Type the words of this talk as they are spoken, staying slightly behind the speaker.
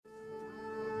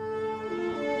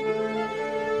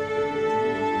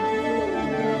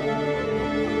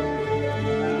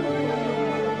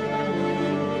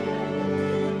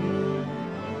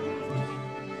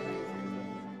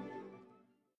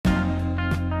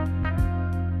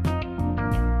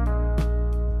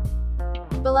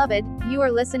beloved, you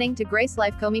are listening to Grace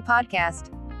Life Comey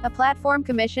Podcast, a platform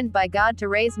commissioned by God to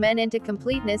raise men into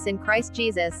completeness in Christ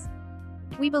Jesus.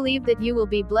 We believe that you will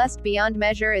be blessed beyond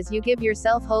measure as you give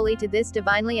yourself wholly to this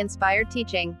divinely inspired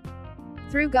teaching.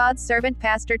 Through God's servant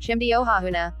Pastor Chimdi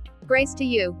Ohahuna. Grace to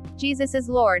you. Jesus is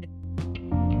Lord.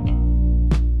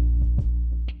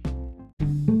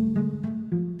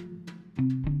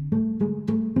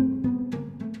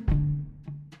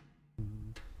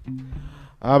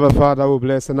 Abba, Father, we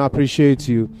bless and appreciate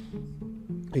you.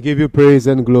 We give you praise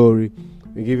and glory.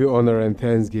 We give you honor and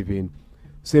thanksgiving.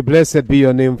 Say, blessed be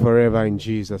your name forever in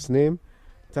Jesus' name.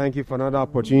 Thank you for another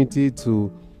opportunity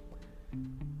to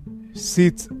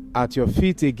sit at your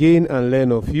feet again and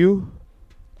learn of you.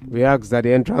 We ask that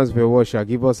the entrance of your word shall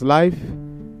give us life.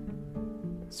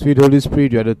 Sweet Holy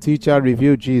Spirit, you are the teacher.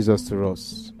 Reveal Jesus to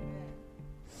us.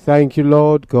 Thank you,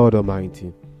 Lord God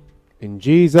Almighty. In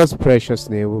Jesus' precious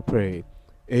name we pray.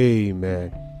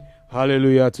 Amen.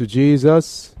 Hallelujah to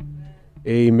Jesus.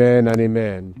 Amen and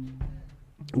amen.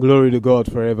 Glory to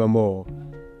God forevermore.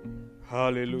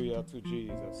 Hallelujah to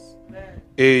Jesus.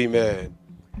 Amen.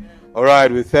 All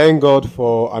right, we thank God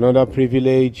for another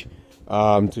privilege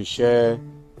to share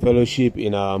fellowship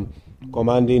in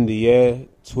Commanding the Year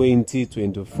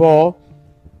 2024.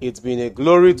 It's been a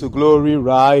glory to glory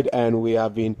ride, and we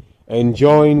have been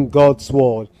enjoying God's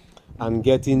word and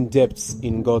getting depths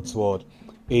in God's word.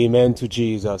 Amen to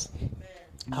Jesus.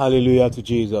 Hallelujah to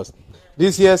Jesus.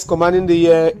 This year's Commanding the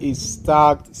Year is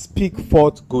tagged Speak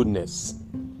Forth Goodness.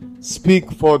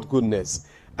 Speak Forth Goodness.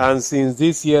 And since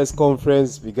this year's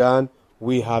conference began,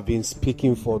 we have been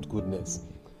speaking forth goodness.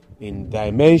 In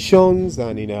dimensions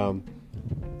and in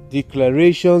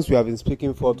declarations, we have been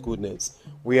speaking forth goodness.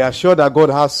 We are sure that God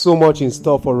has so much in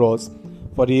store for us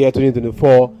for the year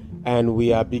 2024, and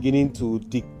we are beginning to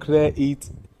declare it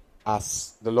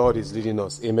as the Lord is leading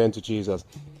us. Amen to Jesus.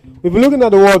 We've been looking at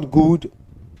the word good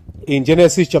in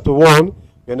Genesis chapter 1.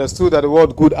 We understood that the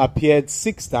word good appeared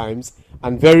 6 times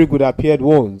and very good appeared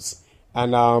once.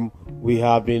 And we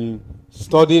have been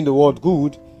studying the word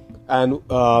good, and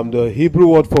the Hebrew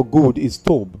word for good is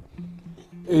tob.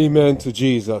 Amen to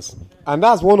Jesus. And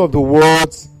that's one of the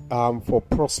words for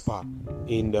prosper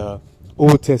in the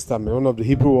Old Testament. One of the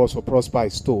Hebrew words for prosper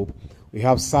is tob. We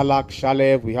have salak,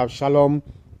 shalev, we have shalom,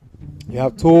 we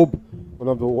have tob.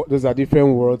 Those are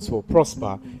different words for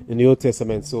prosper in the Old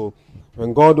Testament. So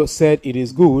when God said it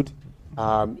is good,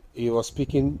 he was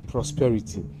speaking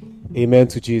prosperity. Amen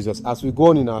to Jesus. As we go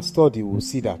on in our study, we'll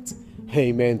see that.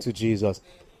 Amen to Jesus.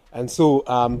 And so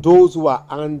those who are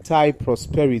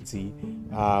anti-prosperity,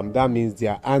 that means they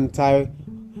are anti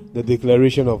the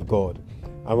declaration of God.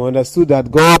 And we understood that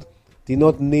God did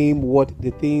not name what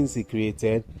the things he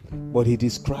created, but he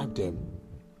described them.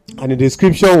 And the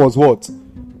description was what?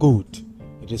 Good.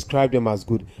 He described them as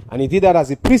good. And he did that as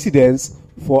a precedence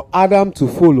for Adam to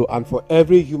follow, and for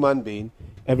every human being,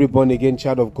 every born-again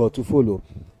child of God to follow.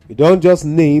 You don't just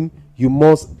name, you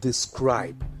must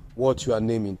describe what you are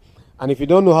naming. And if you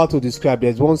don't know how to describe,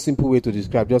 there's one simple way to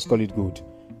describe. Just call it good.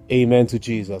 Amen to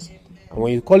Jesus. And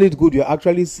when you call it good, you're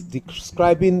actually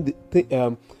describing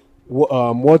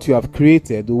what you have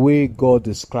created the way God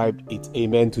described it.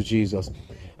 Amen to Jesus.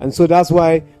 And so that's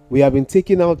why we have been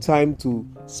taking our time to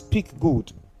speak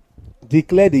good.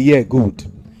 Declare the year good.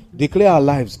 Declare our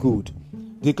lives good.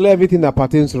 Declare everything that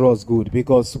pertains to us good,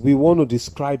 because we want to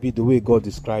describe it the way God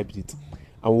described it.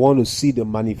 And want to see the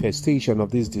manifestation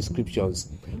of these descriptions,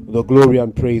 the glory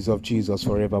and praise of Jesus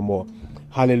forevermore.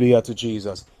 Hallelujah to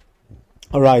Jesus.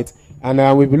 All right.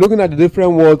 And we've been looking at the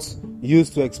different words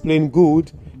used to explain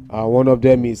good. One of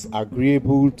them is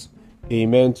agreeable.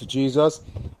 Amen to Jesus.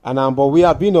 And but we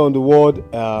have been on the word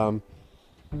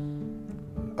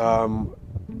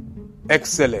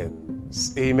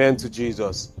excellence. Amen to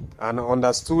Jesus. And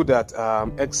understood that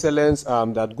excellence,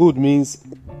 that good means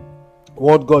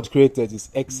what God created is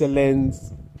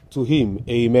excellence to him.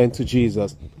 Amen to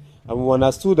Jesus. And we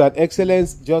understood that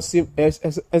excellence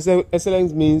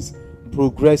excellence means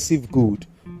progressive good.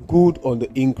 Good on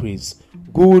the increase.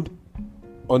 Good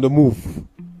on the move.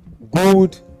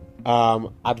 Good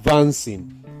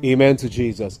advancing. Amen to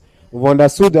Jesus. We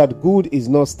understood that good is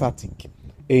not static.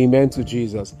 Amen to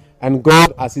Jesus. And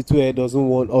God, as it were, doesn't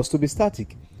want us to be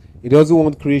static. He doesn't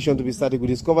want creation to be static. We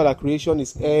discover that creation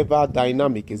is ever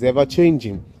dynamic, is ever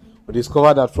changing. We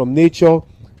discover that from nature,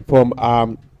 from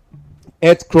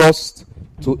earth crust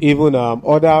to even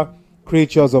other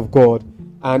creatures of God,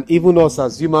 and even us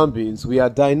as human beings, we are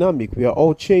dynamic. We are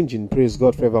all changing. Praise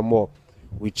God forevermore.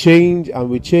 We change and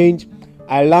we change.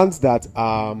 I learned that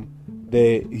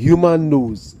the human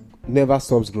nose never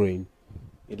stops growing.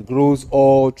 It grows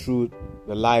all through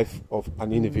the life of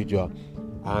an individual.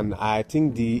 And I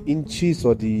think the inches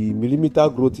or the millimeter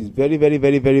growth is very, very,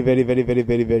 very, very, very, very, very,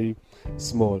 very, very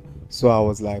small. So I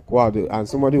was like, wow. And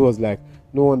somebody was like,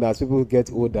 no wonder as people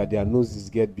get older, their noses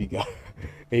get bigger.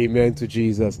 Amen to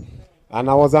Jesus. And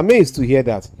I was amazed to hear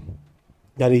that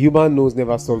the human nose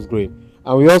never stops growing.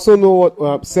 And we also know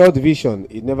what cell division,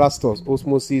 it never stops.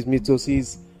 Osmosis,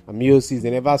 mitosis, and meiosis,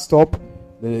 they never stop.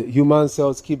 The human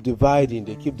cells keep dividing,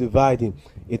 they keep dividing.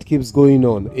 It keeps going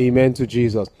on. Amen to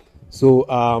Jesus. So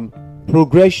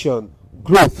progression,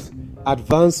 growth,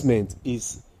 advancement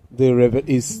is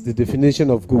the definition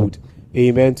of good.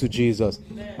 Amen to Jesus.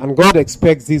 And God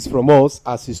expects this from us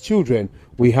as his children.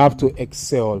 We have to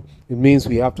excel. It means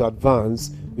we have to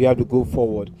advance. We have to go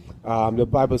forward. The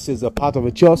Bible says the path of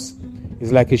a just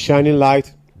is like a shining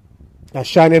light,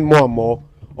 shining more and more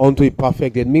unto a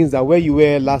perfect. It means that where you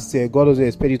were last year, God doesn't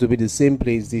expect you to be the same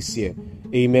place this year.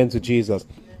 Amen to Jesus.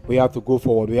 We have to go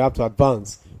forward. We have to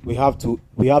advance. We have to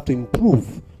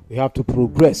improve. We have to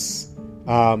progress.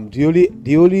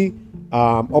 The only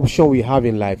option we have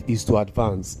in life is to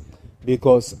advance,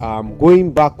 because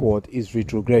going backward is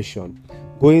retrogression.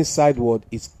 Going sideward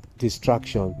is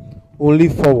distraction. Only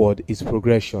forward is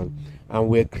progression, and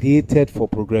we're created for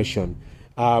progression.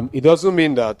 It doesn't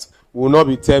mean that we'll not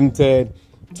be tempted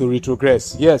to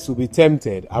retrogress. Yes, we'll be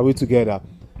tempted. Are we together?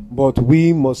 But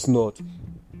we must not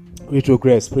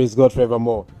retrogress. Praise God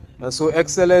forevermore. And so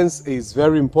excellence is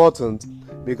very important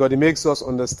because it makes us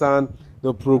understand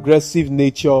the progressive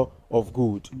nature of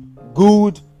good.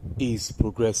 Good is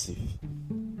progressive.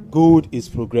 Good is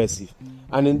progressive.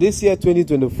 And in this year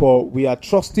 2024, we are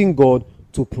trusting God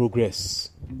to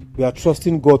progress. We are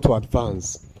trusting God to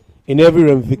advance. In every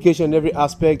ramification, every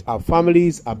aspect, our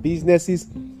families, our businesses,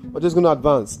 we're just going to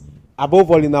advance.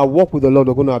 Above all, in our walk with the Lord,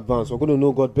 we're going to advance. We're going to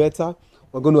know God better.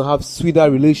 We're going to have sweeter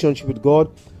relationship with God.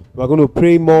 We're going to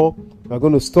pray more. We're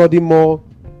going to study more.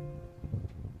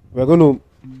 We're going to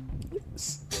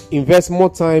invest more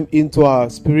time into our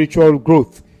spiritual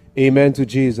growth. Amen to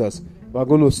Jesus. We're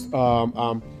going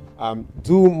to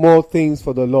do more things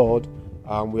for the Lord.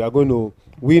 We are going to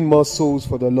win more souls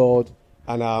for the Lord.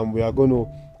 And we are going to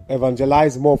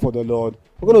evangelize more for the Lord.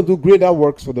 We're going to do greater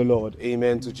works for the Lord.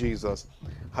 Amen to Jesus.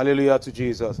 Hallelujah to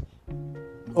Jesus.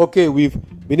 Okay, we've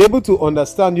been able to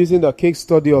understand using the case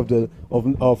study of the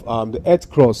earth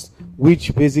crust,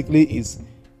 which basically is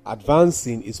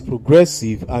advancing, is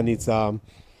progressive, and it's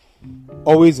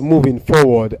always moving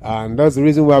forward. And that's the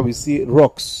reason why we see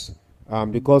rocks,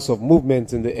 because of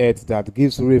movement in the earth that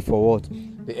gives way for what?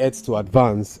 The earth to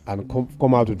advance and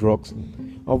come out with rocks.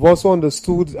 I've also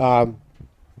understood a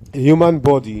human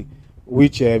body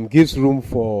which gives room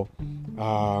for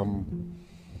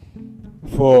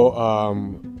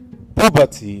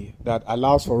puberty that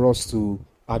allows for us to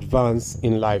advance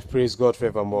in life. Praise God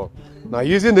forevermore. Now,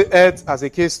 using the earth as a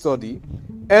case study,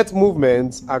 earth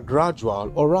movements are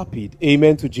gradual or rapid.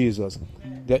 Amen to Jesus.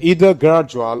 They're either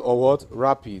gradual or what?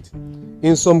 Rapid.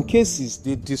 In some cases,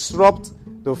 they disrupt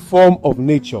the form of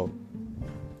nature.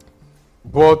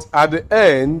 But at the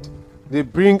end, they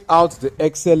bring out the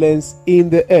excellence in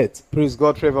the earth. Praise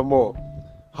God forevermore.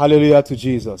 Hallelujah to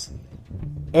Jesus.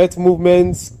 Earth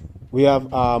movements, we have,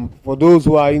 for those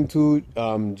who are into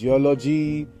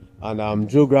geology and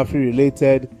geography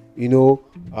related,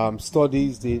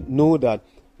 studies, they know that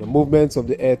the movements of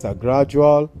the earth are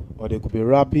gradual or they could be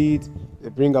rapid. They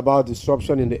bring about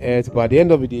disruption in the earth, but at the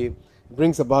end of the day, it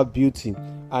brings about beauty.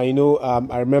 I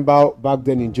remember back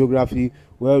then in geography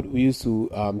where we used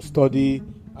to study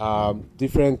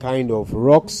different kind of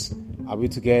rocks. Are we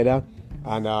together?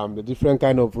 And the different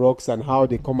kind of rocks and how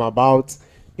they come about.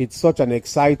 It's such an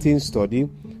exciting study,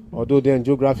 although then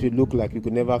geography looked like you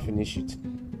could never finish it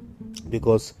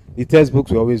because the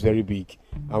textbooks were always very big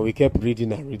and we kept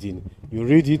reading and reading. You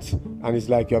read it and it's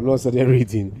like you have not started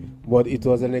reading, but it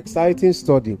was an exciting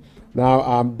study.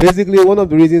 Now, basically, one of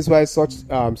the reasons why such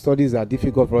studies are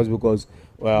difficult for us because,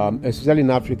 especially in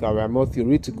Africa, we are more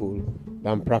theoretical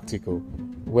than practical.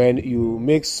 When you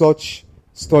make such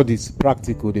studies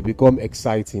practical, they become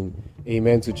exciting.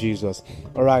 Amen to Jesus.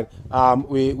 All right.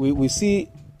 We see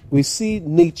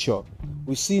nature.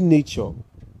 We see nature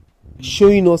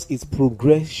showing us its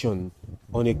progression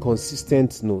on a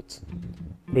consistent note.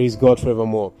 Praise God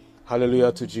forevermore.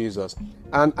 Hallelujah to Jesus.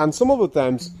 And some of the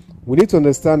times we need to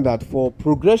understand that for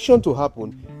progression to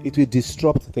happen, it will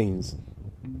disrupt things.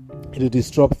 It will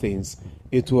disrupt things.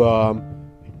 It will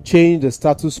change the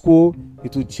status quo.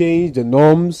 It will change the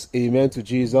norms. Amen to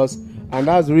Jesus. And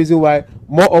that's the reason why,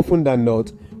 more often than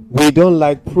not, we don't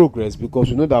like progress, because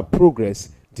we know that progress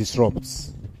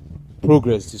disrupts.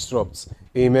 progress disrupts.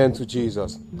 Amen to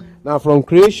Jesus. Now, from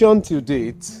creation till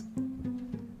date,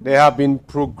 there have been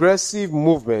progressive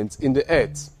movements in the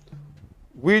earth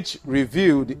which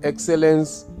reveal the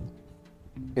excellence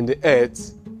in the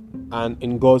earth and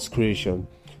in God's creation.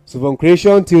 So from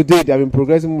creation till date, there have been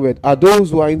progressive movements. Are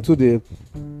those who are into the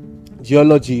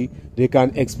geology, they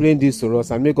can explain this to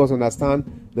us and make us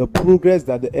understand the progress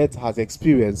that the earth has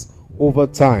experienced over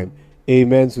time.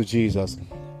 Amen to Jesus.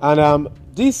 And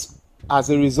this, as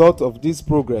a result of this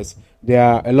progress, there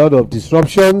are a lot of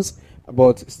disruptions,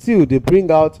 but still they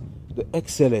bring out the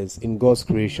excellence in God's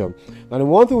creation. And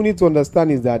one thing we need to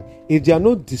understand is that if there are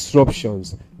no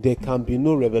disruptions, there can be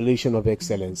no revelation of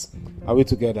excellence. Are we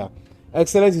together?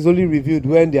 Excellence is only revealed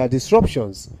when there are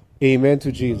disruptions. Amen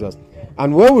to Jesus.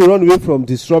 And when we run away from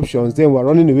disruptions, then we're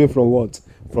running away from what?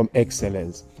 From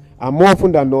excellence. And more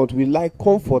often than not, we like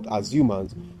comfort as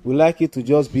humans. We like it to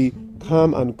just be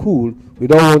calm and cool. We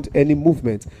don't want any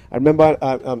movement. I remember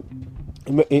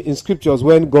in scriptures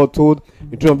when God told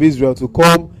the children of Israel to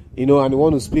come, and he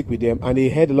wanted to speak with them, and they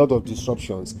had a lot of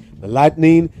disruptions. The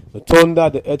lightning, the thunder,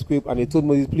 the earthquake, and he told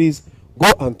Moses, please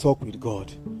go and talk with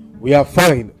God. We are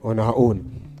fine on our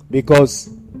own. Because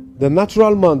the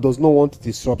natural man does not want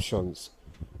disruptions.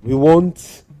 We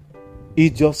want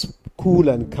it just cool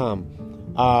and calm.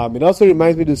 It also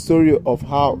reminds me the story of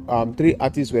how 3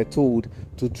 artists were told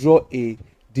to draw a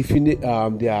definite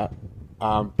their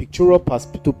pictorial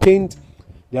to paint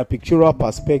their pictorial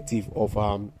perspective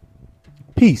of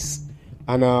peace.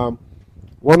 And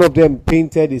one of them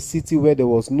painted a city where there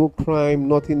was no crime,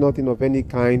 nothing of any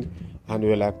kind. And we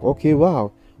were like, okay,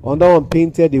 wow. Another one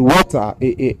painted the water,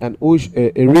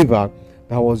 a river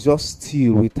that was just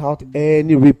still without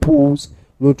any ripples,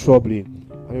 no troubling.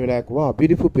 And we were like, wow,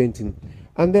 beautiful painting.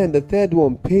 And then the third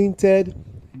one painted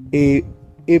a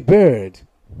bird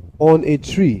on a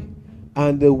tree,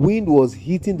 and the wind was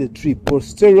hitting the tree,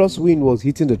 boisterous wind was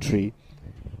hitting the tree,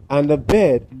 and the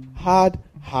bird had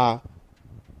her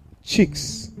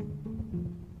cheeks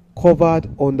covered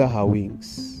under her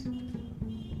wings.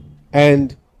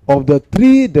 And of the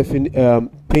 3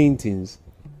 paintings,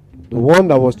 the one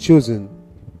that was chosen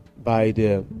by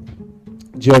the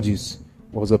judges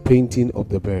was a painting of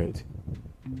the bird.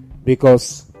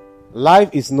 Because life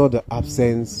is not the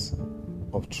absence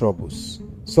of troubles.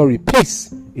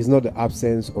 Peace is not the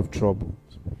absence of troubles.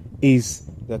 It's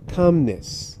the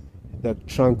calmness, the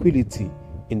tranquility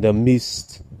in the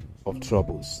midst of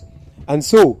troubles. And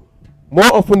so,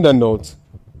 more often than not,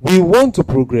 we want to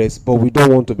progress, but we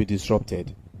don't want to be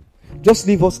disrupted. Just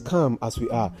leave us calm as we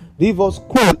are. Leave us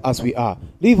cool as we are.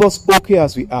 Leave us okay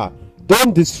as we are.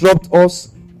 Don't disrupt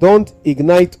us. Don't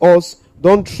ignite us.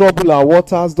 Don't trouble our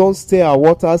waters. Don't stir our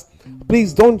waters.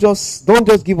 Please don't just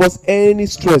give us any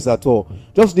stress at all.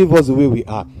 Just leave us the way we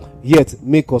are. Yet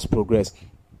make us progress.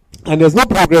 And there's no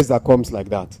progress that comes like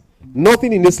that.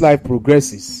 Nothing in this life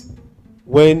progresses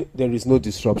when there is no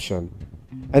disruption.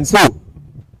 And so,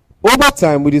 over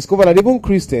time, we discovered that even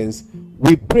Christians,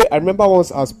 we pray. I remember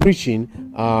once I was preaching,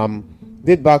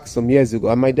 did back some years ago,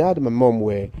 and my dad and my mom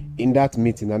were in that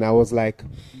meeting, and I was like,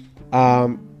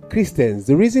 Christians,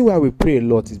 the reason why we pray a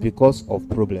lot is because of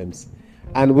problems.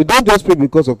 And we don't just pray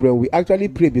because of problems, we actually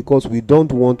pray because we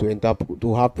don't want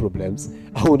to have problems,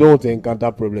 and we don't want to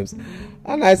encounter problems.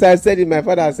 And as I said it, my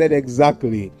father said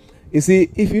exactly. You see,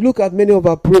 if you look at many of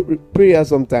our prayers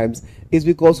sometimes, it's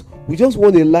because we just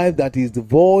want a life that is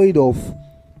devoid of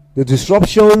the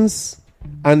disruptions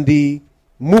and the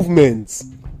movements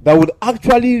that would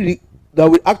actually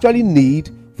need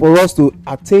for us to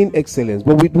attain excellence.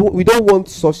 But we don't want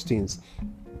such things.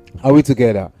 Are we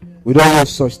together? We don't want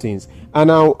such things. And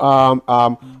now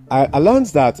I learned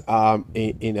that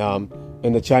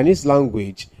in the Chinese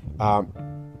language,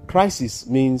 crisis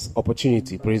means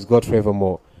opportunity. Praise God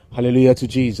forevermore. Hallelujah to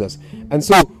Jesus. And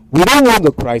so we don't want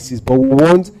the crisis, but we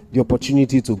want the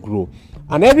opportunity to grow.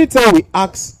 And every time we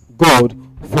ask God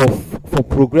for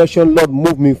progression, Lord,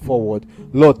 move me forward,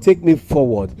 Lord, take me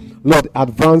forward, Lord,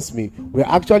 advance me, we're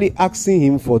actually asking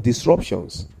him for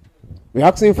disruptions. We're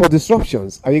asking for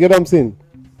disruptions. Are you get what I'm saying?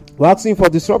 We're asking for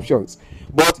disruptions.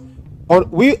 But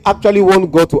we actually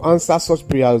want God to answer such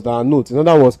prayers that are not. In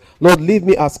other words, Lord, leave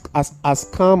me as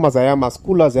calm as I am, as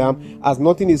cool as I am, as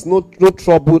nothing is no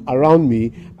trouble around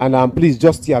me, and please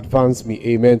just advance me.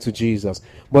 Amen to Jesus.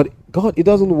 But God, it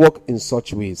doesn't work in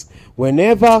such ways.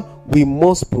 Whenever we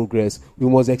must progress, we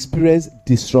must experience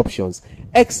disruptions.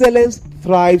 Excellence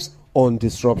thrives on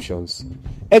disruptions.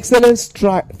 Excellence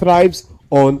thrives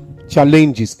on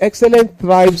challenges. Excellence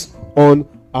thrives on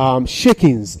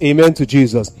shakings. Amen to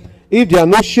Jesus. If there are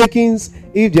no shakings,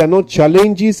 if there are no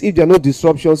challenges, if there are no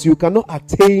disruptions, you cannot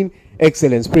attain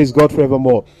excellence. Praise God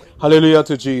forevermore. Hallelujah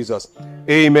to Jesus.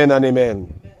 Amen and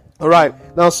amen. All right.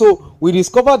 Now, so we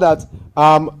discover that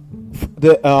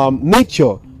the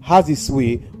nature has its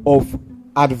way of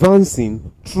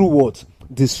advancing through what?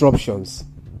 Disruptions.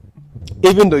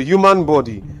 Even the human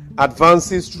body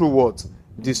advances through what?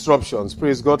 Disruptions.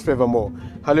 Praise God forevermore.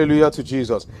 Hallelujah to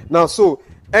Jesus. Now, so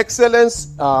excellence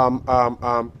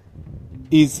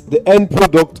is the end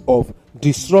product of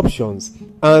disruptions,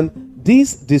 and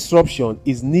this disruption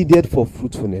is needed for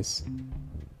fruitfulness.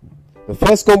 The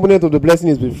first component of the blessing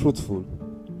is be fruitful,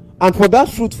 and for that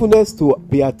fruitfulness to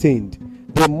be attained,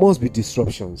 there must be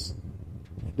disruptions.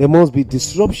 There must be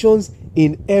disruptions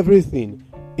in everything,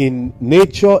 in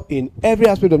nature, in every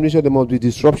aspect of nature. There must be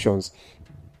disruptions.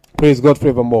 Praise God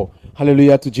forevermore.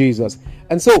 Hallelujah to Jesus.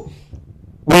 And so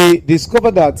we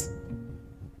discover that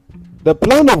the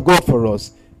plan of God for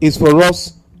us is for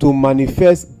us to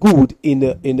manifest good in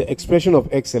the expression of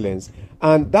excellence.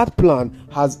 And that plan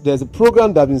there's a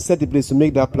program that's been set in place to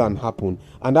make that plan happen.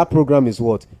 And that program is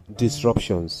what?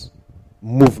 Disruptions,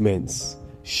 movements,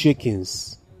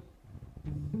 shakings.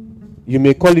 You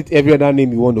may call it every other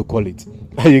name you want to call it.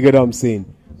 You get what I'm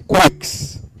saying?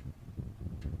 Quakes.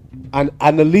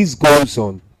 And the list goes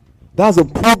on. That's a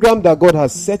program that God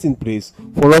has set in place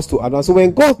for us to advance. So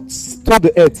when God told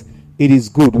the earth it is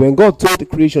good, when God told the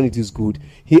creation it is good,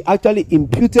 He actually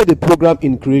imputed the program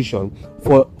in creation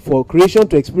for creation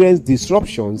to experience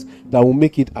disruptions that will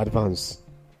make it advance.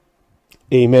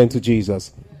 Amen to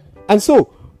Jesus. And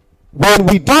so when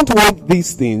we don't want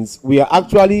these things, we are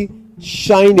actually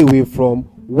shying away from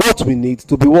what we need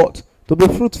to be what? To be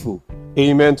fruitful.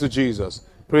 Amen to Jesus.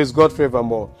 Praise God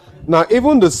forevermore. Now,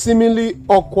 even the seemingly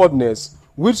awkwardness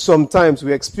which sometimes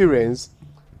we experience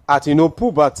at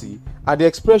puberty, at the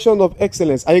expression of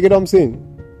excellence. Are you get what I'm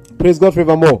saying? Praise God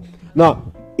forevermore.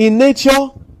 Now, in nature,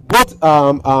 both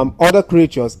other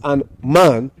creatures and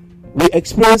man, we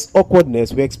experience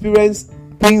awkwardness. We experience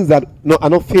things that are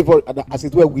not favored, as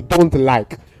it were, we don't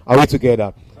like. Are we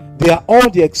together? They are all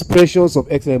the expressions of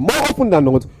excellence. More often than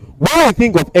not, when I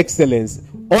think of excellence,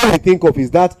 all I think of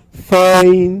is that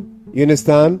fine, you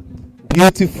understand,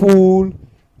 beautiful,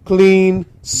 clean,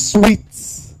 sweet,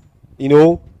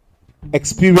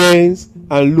 experience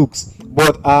and looks.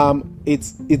 But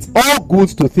it's all good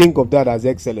to think of that as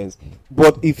excellence.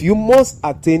 But if you must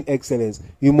attain excellence,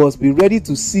 you must be ready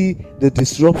to see the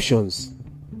disruptions,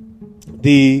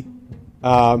 the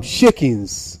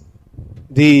shakings,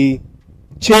 the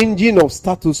changing of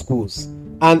status quos,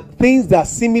 and things that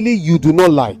seemingly you do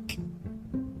not like.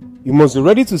 You must be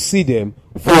ready to see them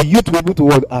for you to be able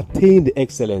to attain the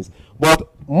excellence. But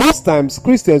most times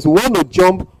Christians want to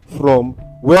jump from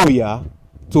where we are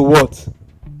to what?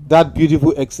 That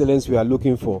beautiful excellence we are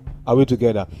looking for. Are we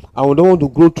together? And we don't want to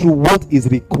go through what is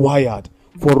required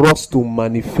for us to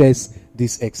manifest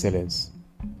this excellence.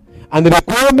 And the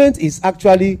requirement is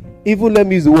actually, even let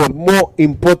me use the word, more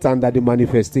important than the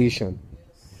manifestation.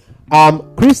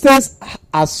 Christians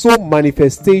are so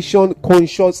manifestation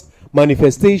conscious,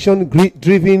 manifestation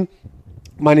driven,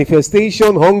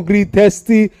 manifestation hungry,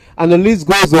 thirsty, and the list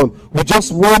goes on. We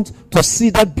just want to see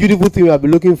that beautiful thing we have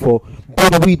been looking for,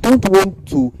 but we don't want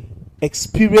to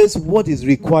experience what is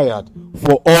required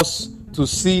for us to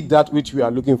see that which we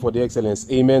are looking for, the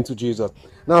excellence. Amen to Jesus.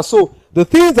 Now, so the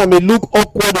things that may look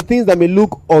awkward, the things that may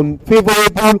look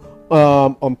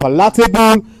unfavorable,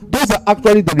 unpalatable, those are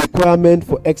actually the requirement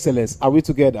for excellence. Are we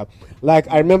together? Like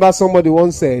I remember somebody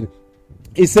once said,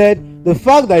 he said, the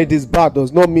fact that it is bad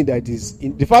does not mean that it is,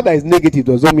 the fact that it's negative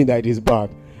does not mean that it is bad.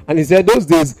 And he said those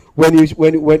days when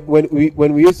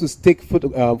we used to take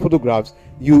photographs,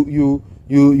 you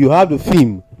have the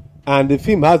film, and the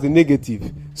film has the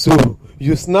negative. So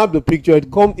you snap the picture,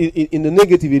 it comes in the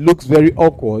negative, it looks very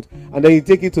awkward, and then you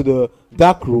take it to the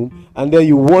dark room, and then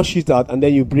you wash it out, and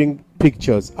then you bring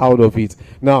pictures out of it.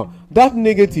 Now that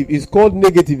negative is called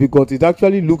negative because it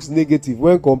actually looks negative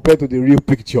when compared to the real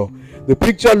picture. The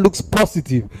picture looks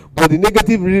positive, but the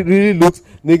negative really looks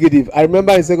negative. I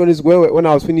remember in secondary school, when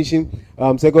I was finishing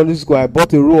secondary school, I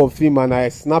bought a roll of film and I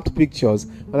snapped pictures,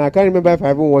 and I can't remember if I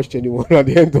haven't watched anyone at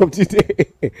the end of the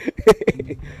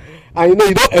day. And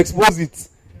you don't expose it.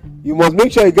 You must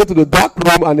make sure you get to the dark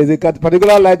room, and there's a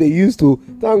particular light they used to.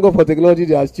 Thank God for technology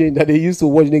that has changed, that they used to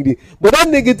watch negative. But that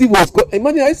negative was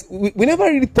imagine, we never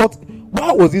really thought,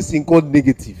 why was this thing called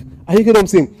negative? Are you get what I'm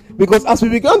saying? Because as we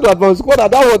began to advance,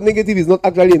 that word negative is not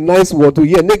actually a nice word to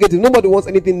hear. Negative. Nobody wants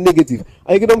anything negative.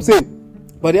 Are you get what I'm saying?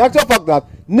 But the actual fact that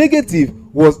negative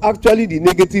was actually the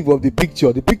negative of the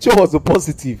picture. The picture was the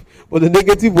positive, but the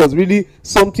negative was really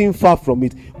something far from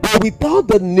it. But without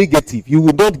the negative, you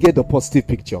would not get the positive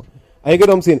picture. I get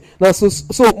what I'm saying. Now,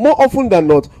 so more often than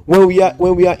not, when we are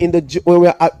in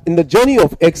the journey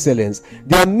of excellence,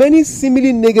 there are many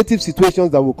seemingly negative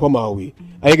situations that will come our way.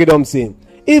 I get what I'm saying.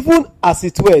 Even as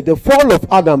it were, the fall of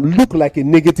Adam looked like a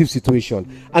negative situation,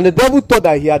 and the devil thought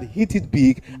that he had hit it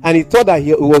big, and he thought that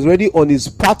he was already on his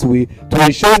pathway to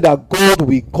ensuring that God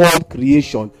will call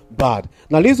creation bad.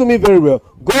 Now, listen to me very well.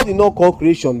 God did not call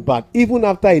creation bad, even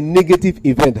after a negative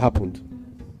event happened.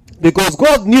 Because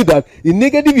God knew that the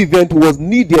negative event was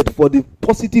needed for the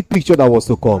positive picture that was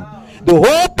to come. The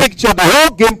whole picture, the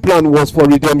whole game plan was for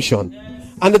redemption.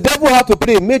 And the devil had to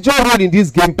play a major role in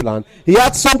this game plan. He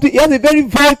had a very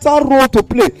vital role to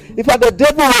play. In fact, the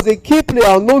devil was a key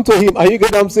player unknown to him. Are you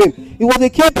getting what I'm saying? He was a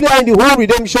key player in the whole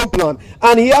redemption plan.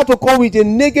 And he had to come with a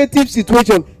negative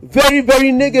situation. Very,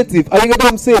 very negative. Are you getting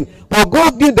what I'm saying? But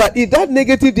God knew that if that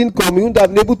negative didn't come, he wouldn't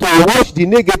have been able to wash the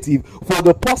negative for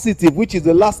the positive, which is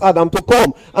the last Adam to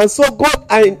come. And so God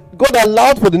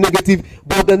allowed for the negative,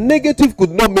 but the negative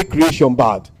could not make creation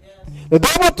bad. The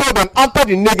devil thought that after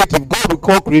the negative, God would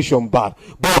call creation bad.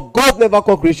 But God never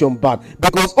called creation bad,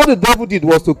 because all the devil did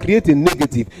was to create a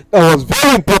negative that was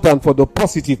very important for the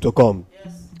positive to come.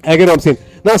 Yes. I get what I'm saying?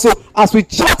 Now, so as we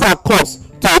chart our course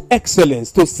to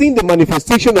excellence, to seeing the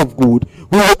manifestation of good,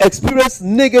 we will experience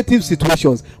negative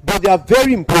situations, but they are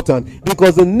very important,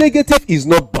 because the negative is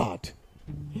not bad.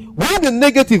 When the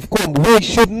negative come, we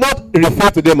should not refer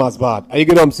to them as bad. Are you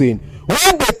getting what I'm saying?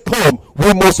 When they come,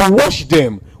 we must wash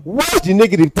them. Watch the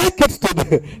negative. Take it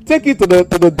to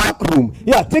the dark room.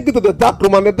 Yeah, take it to the dark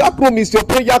room, and the dark room is your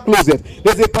prayer closet.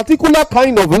 There's a particular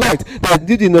kind of light that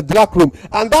did in the dark room,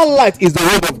 and that light is the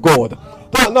word of God.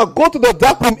 Now go to the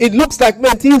dark room. It looks like,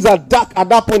 man, things are dark at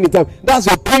that point in time. That's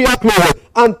your prayer closet,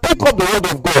 and pick up the word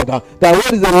of God. That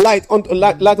word is a light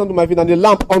unto my feet and a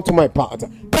lamp unto my path.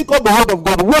 Pick up the word of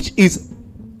God, which is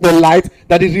the light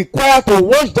that is required to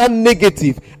wash that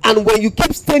negative. And when you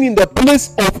keep staying in the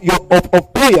place of your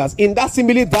of prayers in that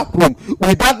seemingly dark room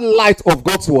with that light of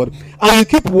God's word, and you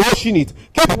keep washing it,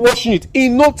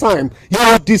 in no time you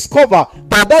will discover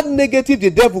that negative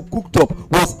the devil cooked up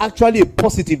was actually a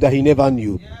positive that he never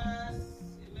knew.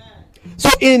 So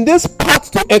in this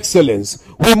path to excellence,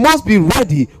 we must be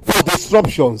ready for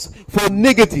disruptions, for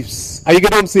negatives. Are you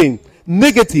getting what I'm saying?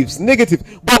 Negative.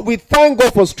 But we thank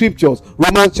God for scriptures.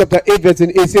 Romans chapter 8 verse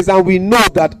 8 says, and we know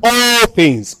that all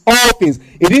things,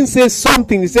 it didn't say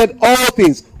something, it said all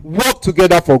things work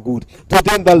together for good to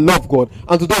them that love God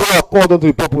and to those who are called unto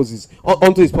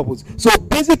his purpose. So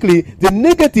basically, the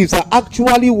negatives are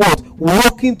actually what?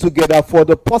 Working together for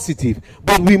the positive.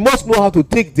 But we must know how to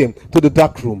take them to the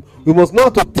dark room. We must know how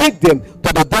to take them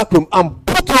to the dark room and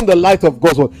put on the light of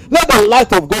God's word. Let the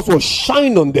light of God's word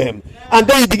shine on them. And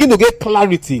then you begin to get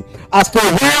clarity as to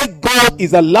why God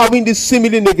is allowing this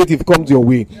seemingly negative comes your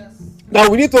way. Now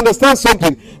we need to understand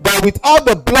something, that without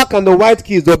the black and the white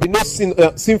keys, there will be no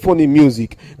symphony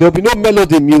music. There will be no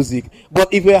melody music.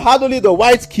 But if we had only the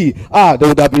white key, there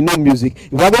would have been no music.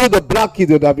 If we had only the black key,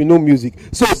 there would have been no music.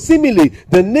 So similarly,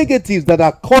 the negatives that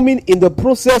are coming in the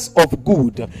process of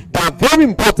good, they are very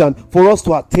important for us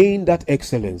to attain that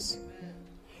excellence.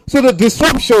 So the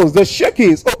disruptions, the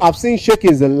shakings. I've seen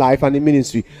shakings in life and in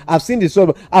ministry. I've seen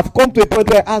disruptions. I've come to a point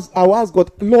where I'll ask God,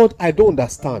 Lord, I don't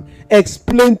understand.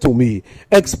 Explain to me.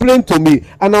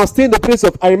 And I'll stay in the place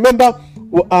of, I remember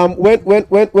when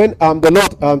the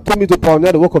Lord told me to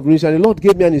pioneer the work of ministry, and the Lord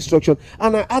gave me an instruction,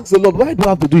 and I asked the Lord, why do I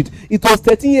have to do it? It was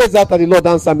 13 years after the Lord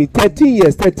answered me. 13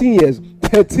 years after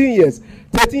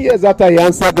he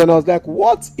answered, and I was like,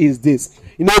 what is this?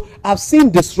 You know, I've seen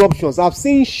disruptions, I've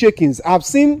seen shakings, I've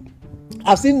seen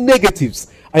negatives.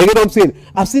 Are you get what I'm saying?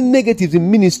 I've seen negatives in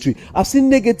ministry, I've seen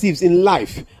negatives in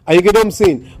life. Are you get what I'm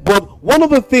saying? But one of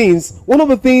the things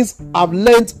I've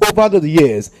learned over the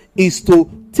years is to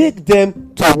take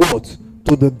them to what?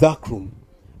 To the dark room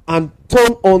and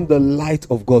turn on the light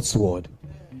of God's word.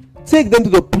 Take them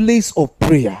to the place of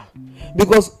prayer.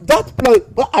 Because at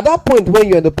that point when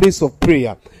you're in the place of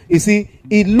prayer, you see,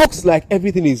 it looks like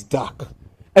everything is dark.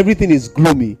 Everything is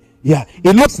gloomy. Yeah,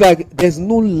 it looks like there's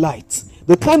no light.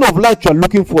 The kind of light you're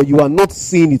looking for, you are not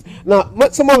seeing it. Now,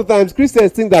 some of the times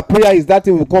Christians think that prayer is that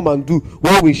thing we come and do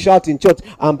when we shout in church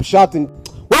and shouting.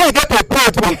 When you get to a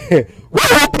point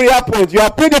where prayer point, you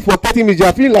are praying for 30 minutes, you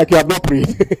are feeling like you have not prayed.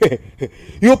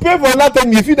 You pray for another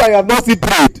time, you feel that you have not still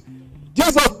prayed.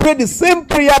 Jesus prayed the same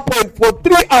prayer point for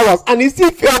 3 hours and he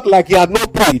still felt like he had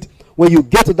not prayed. When you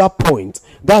get to that point,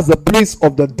 that's the place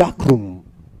of the dark room.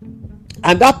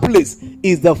 And that place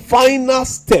is the final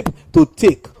step to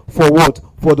take for what?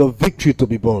 For the victory to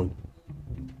be born.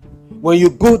 When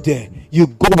you go there, you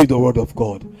go with the word of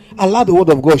God. Allow the word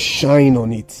of God shine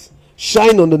on it.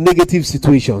 shine on the negative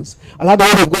situations. Allow the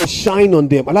word of God shine on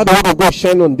them. Allow the word of God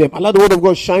shine on them. Allow the word of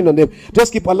God shine on them.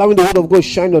 Just keep allowing the word of God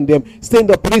shine on them. Stay in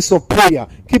the place of prayer.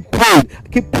 Keep praying.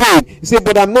 Keep praying. You say,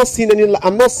 but I'm not seeing any.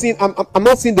 I'm not seeing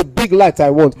the big light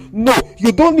I want. No,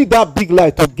 you don't need that big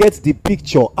light to get the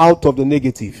picture out of the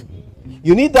negative.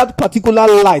 You need that particular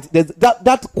light,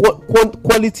 that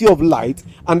quality of light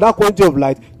and that quantity of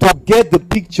light to get the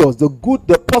pictures, the good,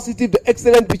 the positive, the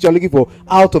excellent picture you're looking for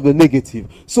out of the negative.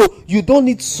 So you don't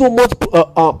need so much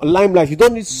limelight. You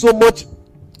don't need so much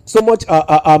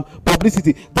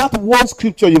publicity. That one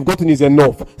scripture you've gotten is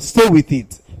enough. Stay with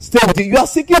it. Stay with it. You are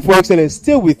seeking for excellence.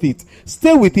 Stay with it.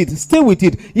 Stay with it. Stay with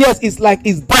it. Yes, it's like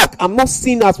it's dark. I'm not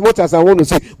seeing as much as I want to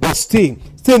see, but stay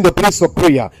in the place of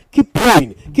prayer. Keep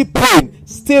praying. Keep praying.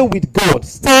 Stay with God.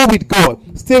 Stay with God.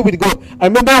 Stay with God. I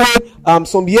remember when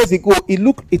some years ago,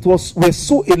 we're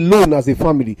so alone as a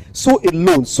family. So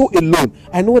alone.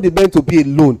 I know what it meant to be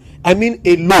alone. I mean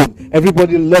alone.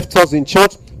 Everybody left us in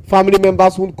church. Family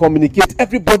members wouldn't communicate.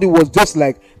 Everybody was just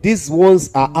like, these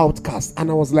ones are outcasts. And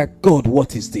I was like, God,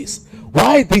 what is this?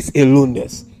 Why this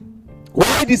aloneness?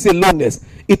 Why this aloneness?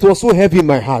 It was so heavy in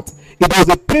my heart. It was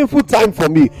a painful time for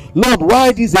me. Lord,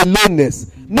 why this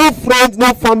aloneness? No friends,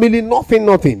 no family,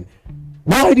 nothing.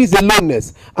 Why this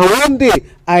aloneness? And one day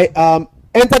I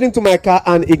entered into my car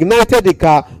and ignited the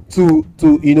car to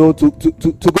go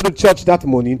to church that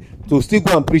morning, to still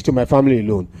go and preach to my family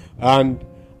alone. And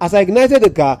as I ignited the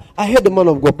car, I heard the man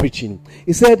of God preaching.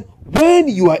 He said, when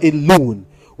you are alone,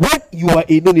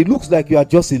 it looks like you are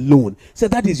just alone. He said,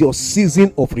 that is your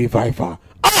season of revival.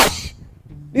 Ash!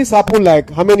 This happened like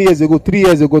how many years ago? 3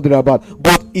 years ago, thereabout.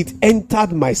 But it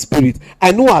entered my spirit.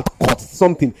 I know I'd caught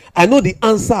something. I know the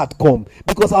answer had come.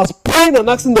 Because I was praying and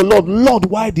asking the Lord,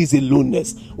 why this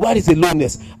aloneness? Why this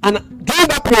aloneness? And during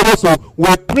that prayer also,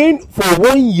 we're praying for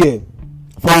 1 year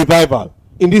for revival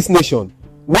in this nation.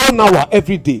 1 hour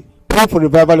every day, praying for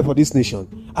revival for this nation.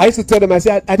 I used to tell them, I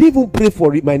said, I didn't even pray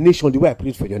for my nation the way I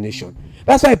prayed for your nation.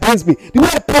 That's why it pains me. The way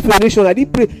I pray for your nation, I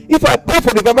didn't pray. If I pray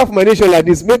for revival for my nation like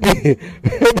this, maybe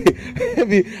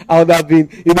I would have been,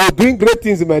 doing great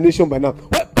things in my nation by now.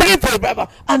 Well, praying for revival,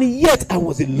 and yet I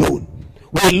was alone.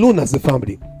 We're alone as a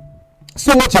family.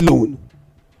 So much alone.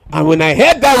 And when I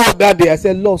heard that word that day, I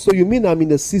said, Lord, so you mean I'm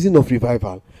in a season of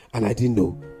revival? And I didn't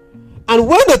know. And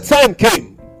when the time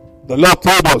came, the Lord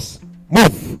told us,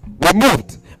 move. We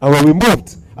moved. And when we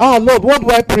moved, Lord, what do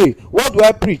I pray? What do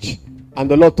I preach? And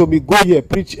the Lord told me, go here,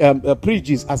 preach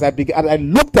this. As I began, and I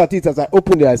looked at it as I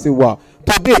opened it, I said, wow.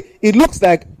 Today, it looks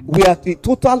like we are the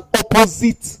total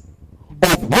opposite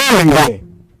of where we were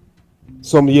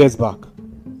some years back.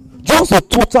 Just a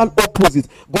total opposite.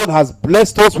 God has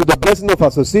blessed us with the blessing of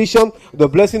association, the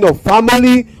blessing of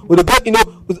family, with the blessing of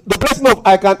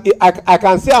I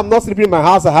can say I'm not sleeping in my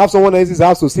house. I have someone else's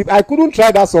house to sleep. I couldn't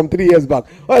try that some 3 years back.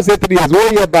 When I say 3 years,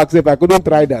 1 year back, if I couldn't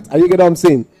try that. Are you get what I'm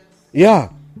saying? Yeah.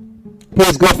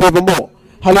 Praise God forevermore.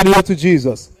 Hallelujah to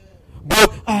Jesus.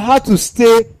 But I had to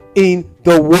stay in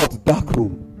the dark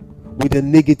room with the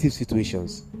negative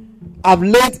situations. I've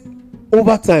learned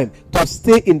over time to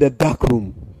stay in the dark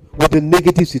room with the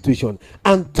negative situation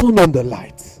and turn on the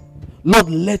light. Lord,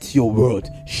 let your word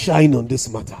shine on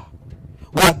this matter.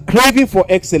 We are craving for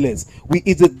excellence.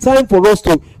 It's a time for us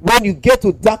to, when you get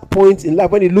to dark points in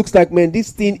life, when it looks like, man,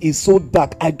 this thing is so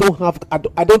dark, I don't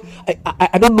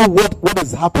know what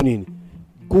is happening.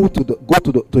 Go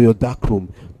to your dark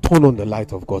room. Turn on the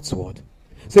light of God's word.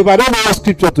 So if I don't know what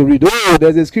scripture to read,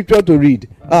 there's a scripture to read.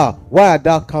 Why art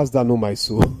thou cast down, O my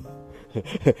soul?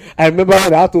 I remember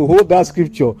when I had to hold that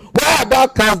scripture. Why art thou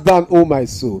cast down, O my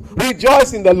soul?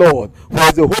 Rejoice in the Lord, for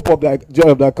it's the hope of the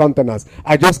joy of thy countenance.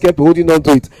 I just kept holding on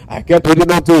to it.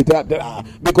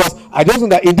 Because I just know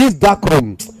that in this dark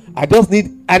room, I just need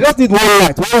one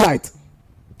light.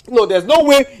 No, there's no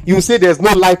way you say there's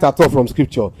no light at all from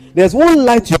scripture. There's one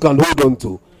light you can hold on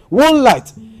to. One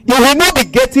light. You will not be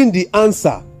getting the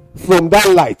answer from that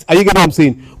light. Are you getting what I'm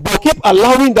saying? But keep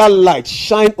allowing that light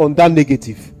shine on that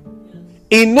negative.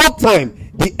 In no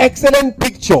time, the excellent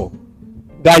picture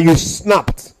that you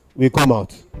snapped will come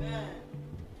out.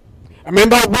 I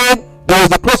remember when there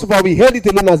was a crossover, we held it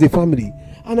alone as a family.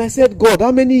 And I said, God,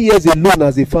 how many years alone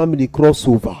as a family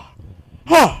crossover?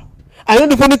 I know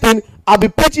the funny thing, I'll be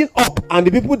preaching up and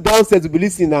the people downstairs will be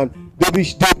listening and they'll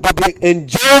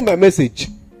enjoy my message.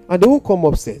 And they won't come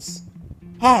upstairs.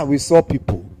 We saw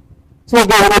people. Some of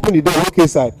them open the door, look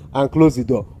inside and close the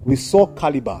door. We saw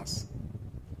calibers.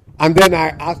 And then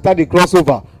after the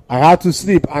crossover, I had to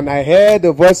sleep and I heard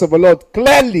the voice of the Lord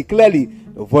clearly.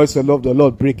 The voice of the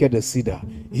Lord breaketh the cedar.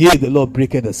 Here the Lord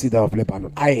breaketh the cedar of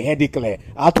Lebanon. I heard it clear.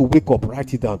 I had to wake up,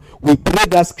 write it down. We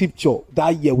prayed that scripture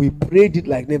that year. We prayed it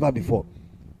like never before.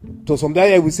 So some that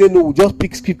year we say no, we just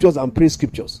pick scriptures and pray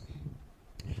scriptures.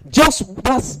 Just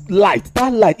that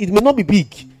light, it may not be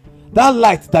big. That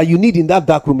light that you need in that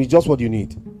dark room is just what you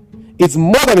need. It's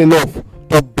more than enough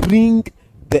to bring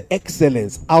the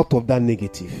excellence out of that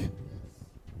negative.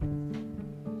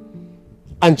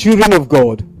 And children of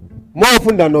God, more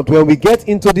often than not, when we get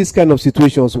into this kind of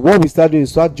situations, what we start doing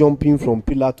is start jumping from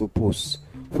pillar to post,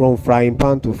 from frying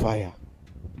pan to fire,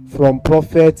 from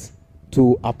prophet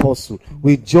to apostle.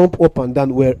 We jump up and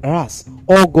down, whereas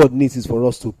all God needs is for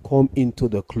us to come into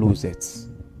the closet.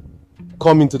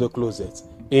 Come into the closet.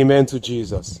 Amen to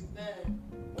Jesus. Amen.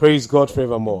 Praise God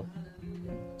forevermore.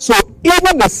 So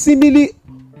even the seemingly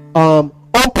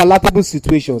unpalatable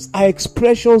situations are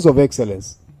expressions of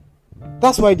excellence.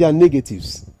 That's why they are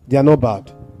negatives. They are not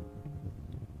bad.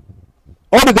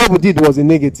 All the devil did was a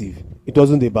negative. It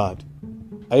wasn't a bad.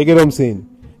 Are you getting what I'm saying?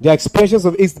 The expressions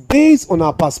of it's based on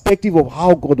our perspective of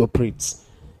how God operates.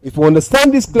 If we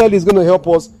understand this clearly, it's going to help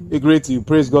us a great deal.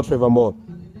 Praise God forevermore.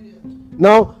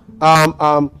 Now,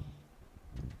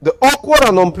 the awkward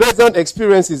and unpleasant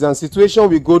experiences and situations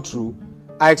we go through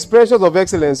are expressions of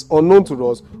excellence unknown to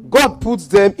us. God puts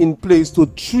them in place to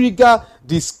trigger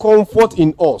discomfort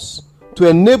in us, to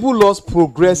enable us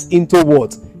progress into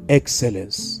what?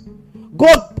 Excellence.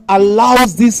 God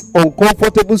allows these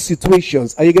uncomfortable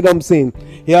situations. Are you getting what I'm saying?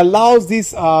 He allows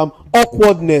this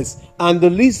awkwardness, and the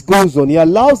list goes on. He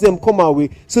allows them come our way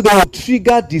so they will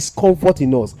trigger discomfort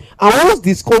in us. And once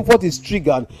discomfort is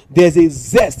triggered, there's a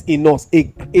zest in us,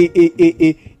 a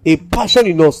passion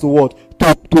in us to what?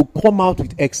 To come out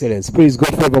with excellence. Praise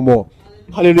God forevermore.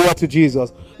 Hallelujah to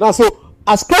Jesus. Now, so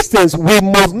as Christians, we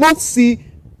must not see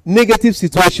negative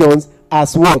situations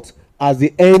as what? As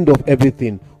the end of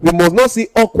everything. We must not see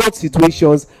awkward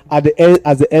situations at the end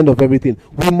as the end of everything.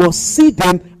 We must see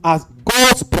them as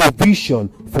God's provision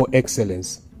for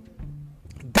excellence.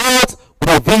 God's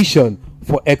provision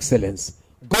for excellence.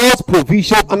 God's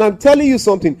provision. And I'm telling you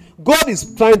something. God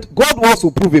wants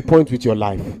to prove a point with your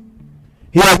life.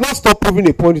 He has not stopped proving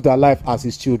a point with our life as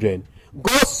his children.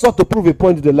 God sought to prove a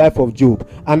point to the life of Job,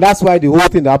 and that's why the whole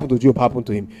thing that happened to Job happened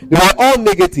to him. They were all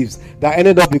negatives that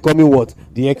ended up becoming what?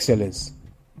 The excellence.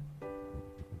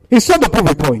 He sought to prove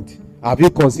a point. Have you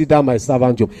considered my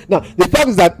servant Job? Now, the fact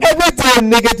is that every time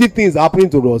negative things are happening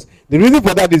to us, the reason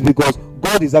for that is because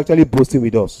God is actually boasting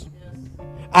with us.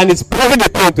 And it's proving a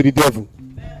point to the devil.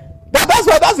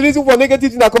 That's the reason for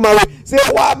negative things that come our way. Say,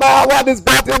 why this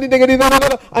bad thing, negative, no.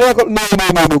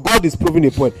 No. God is proving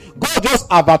a point. God just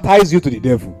advertised you to the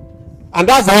devil. And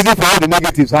that's the reason for all the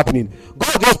negatives happening.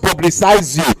 God just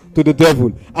publicized you to the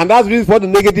devil. And that's the reason for the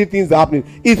negative things that are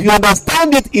happening. If you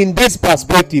understand it in this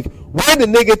perspective, when the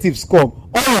negatives come,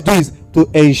 all you do is to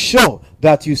ensure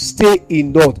that you stay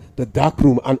in the dark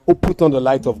room and put on the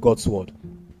light of God's word.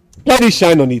 Let it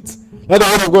shine on it. Let the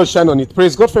word of God shine on it.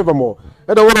 Praise God forevermore.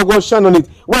 Let the word of God shine on it.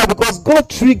 Why? Because God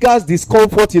triggers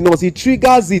discomfort in us. He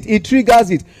triggers it.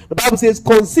 The Bible says,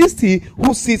 consist he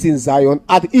who sits in Zion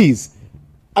at ease.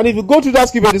 And if you go through that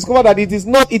scripture, you discover that it is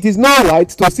not right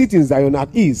to sit in Zion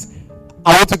at ease.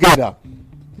 Are we together?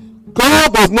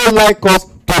 God does not like us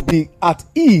to be at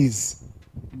ease.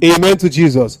 Amen to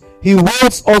Jesus. He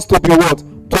wants us to be what?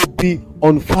 To be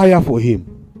on fire for him.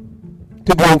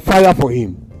 To be on fire for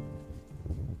him.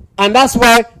 And that's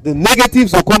why the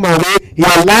negatives will come our way. He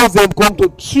allows them come to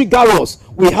trigger us.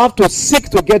 We have to seek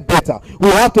to get better. We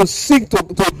have to seek to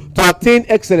attain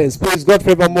excellence. Praise God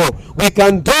forevermore. We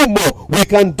can do more. We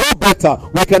can do better.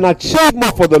 We can achieve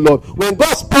more for the Lord. When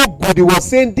God spoke good, he was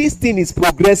saying this thing is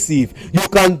progressive. You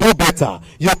can do better.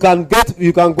 You can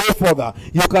go further.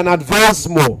 You can advance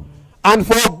more. And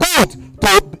for God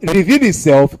to reveal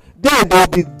itself, then there will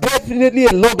be definitely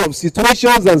a lot of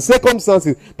situations and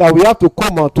circumstances that we have to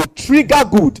come out to trigger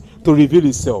good to reveal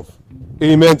itself.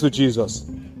 Amen to Jesus.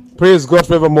 Praise God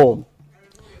forevermore.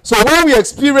 So when we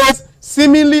experience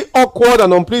seemingly awkward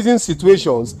and unpleasant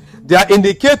situations, they are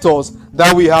indicators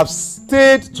that we have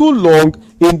stayed too long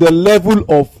in the level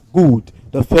of good,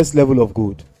 the first level of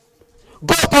good.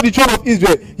 God told the children of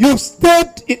Israel,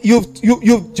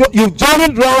 you've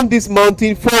journeyed around this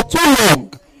mountain for too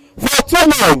long.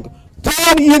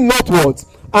 Turn ye northwards.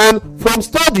 And from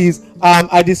studies,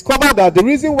 I discovered that the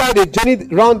reason why they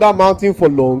journeyed around that mountain for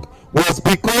long was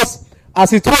because,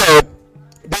 as it were,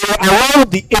 they were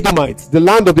around the Edomites, the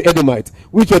land of the Edomites,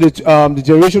 which were the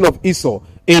generation of Esau.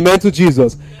 Amen to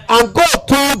Jesus. And God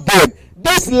told them,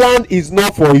 this land is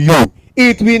not for you.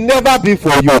 It will never be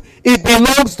for you. It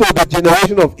belongs to the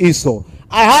generation of Esau.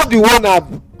 I have the one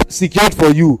I've secured for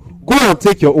you. Go and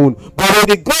take your own. But when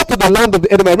they got to the land of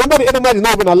the Edomite, remember the Edomite did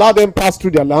not even allow them pass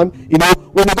through their land. When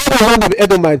they got to the land of the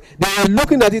Edomite, they were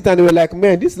looking at it and they were like,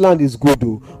 man, this land is good,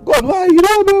 though. God, why do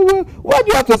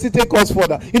you have to still take us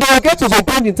further? We get to some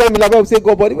point in time, we say,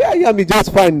 God, but where you have me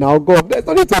just fine now, God. There's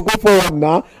no need to go forward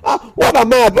now.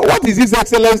 What is this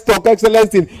excellence talk, excellence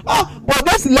thing? But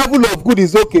this level of good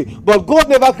is okay. But God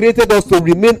never created us to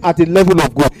remain at a level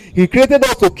of good. He created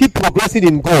us to keep progressing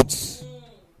in goods.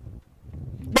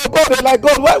 But God is like,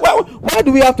 God, why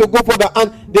do we have to go further?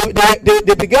 And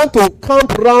they began to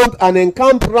camp round and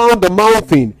encamp round the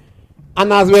mountain.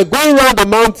 And as we're going around the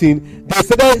mountain, they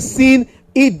started seeing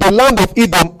the land of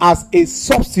Edom as a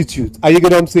substitute. Are you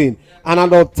getting what I'm saying? And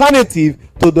an alternative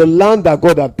to the land that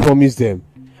God had promised them.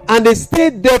 And they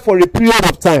stayed there for a period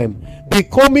of time,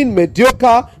 becoming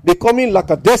mediocre, becoming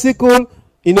lackadaisical,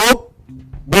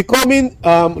 becoming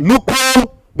lukewarm,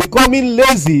 becoming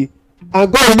lazy.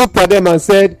 And God looked at them and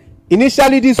said,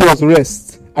 initially this was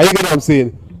rest. Are you getting what I'm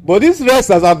saying? But this rest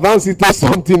has advanced into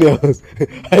something else.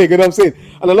 Are you getting what I'm saying?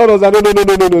 And the Lord was like,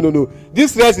 no.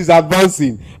 This rest is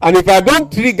advancing. And if I don't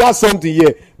trigger something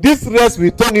here, this rest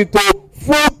will turn into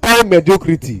full-time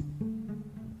mediocrity.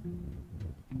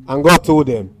 And God told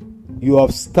them, you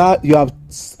have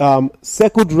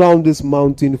circled round this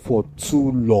mountain for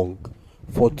too long.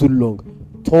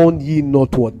 Turn ye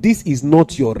northward. This is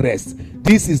not your rest.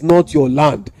 This is not your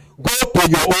land. Go to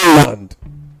your own land.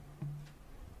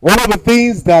 One of the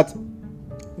things that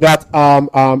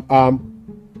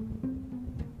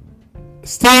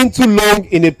staying too long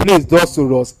in a place does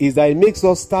to us is that it makes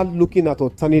us start looking at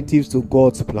alternatives to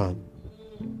God's plan.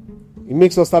 It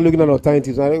makes us start looking at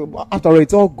alternatives. After all,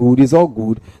 it's all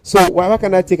good. So why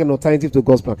can I take an alternative to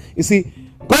God's plan? You see,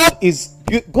 God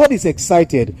is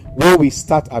excited when we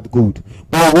start at good,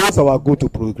 but He wants our good to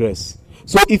progress.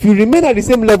 So if you remain at the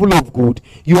same level of good,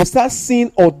 you will start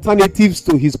seeing alternatives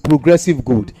to His progressive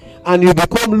good, and you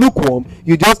become lukewarm.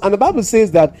 And the Bible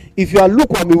says that if you are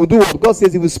lukewarm, He will do what God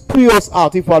says. He will spew us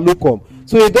out if you are lukewarm.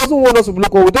 So He doesn't want us to be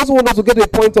lukewarm. He doesn't want us to get to a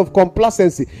point of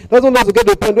complacency. He doesn't want us to get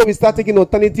to a point where we start taking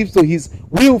alternatives to His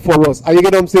will for us. Are you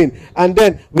getting what I'm saying? And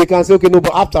then we can say, okay, no,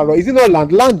 but after all, is it not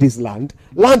land? Land is land.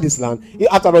 Land is land.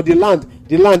 After all, the land,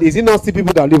 is it not still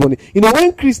people that live on it?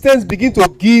 When Christians begin to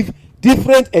give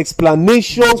different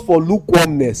explanations for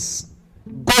lukewarmness,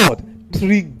 God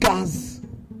triggers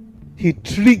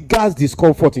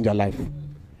discomfort in their life.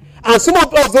 And some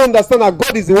of us don't understand that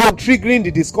God is the one triggering the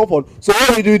discomfort. So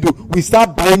what do? We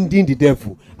start binding the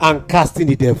devil and casting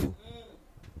the devil.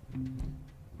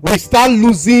 We start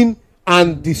losing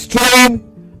and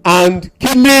destroying and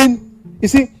killing. You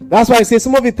see, that's why I say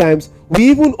some of the times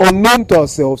we even unknown to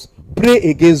ourselves pray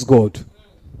against God.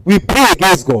 We pray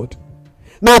against God.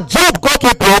 Now Job got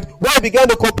wicked when he began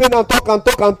to complain and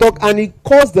talk, and he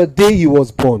caused the day he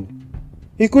was born.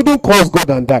 He couldn't curse God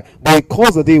and die, but he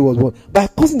caused the day he was born. By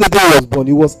cursing the day he was born,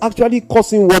 he was actually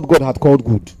cursing what God had called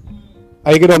good.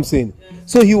 Are you getting what I'm saying?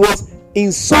 So he was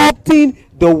insulting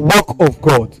the work of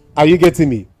God. Are you getting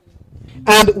me?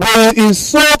 And when you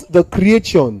insult the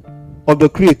creation of the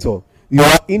Creator, you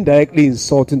are indirectly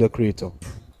insulting the Creator.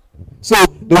 So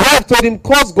the wife told him,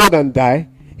 curse God and die.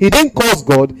 He didn't curse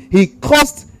God. He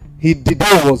cursed the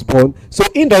day he was born. So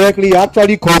indirectly, he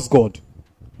actually cursed God.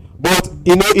 But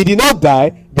he did not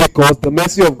die because the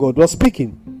mercy of God was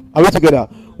speaking. Are we together?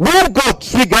 When God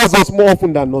triggers us more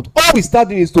often than not, all we start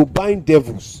doing is to bind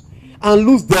devils and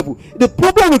lose devil. The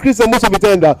problem with Christians most of the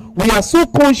time that we are so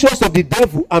conscious of the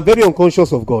devil and very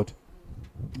unconscious of God.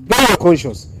 Very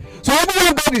unconscious. So even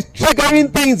when God is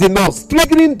triggering things in us,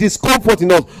 triggering discomfort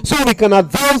in us, so we can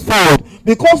advance forward,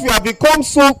 because we have become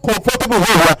so comfortable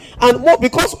where we are, and more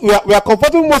because we are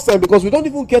comfortable most time because we don't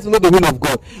even get to know the will of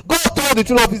God. God told the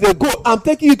children of Israel, go, I'm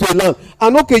taking you to a land.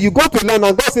 And okay, you go to a land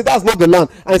and God said that's not the land.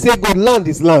 And say, God, land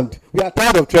is land. We are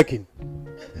tired of trekking.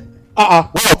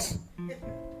 What?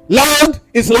 Land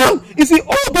is land. You see,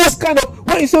 all those kind of,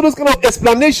 when you saw those kind of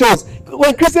explanations,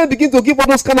 when Christians begin to give all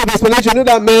those kind of explanations, you know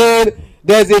that, man,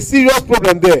 there's a serious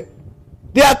problem there.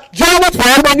 They are journeyed for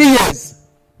how many years?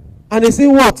 And they say,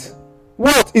 what?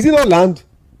 What? Is it not land?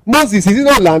 Moses, is it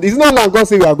not land? Is it not land? God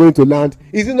said we are going to land.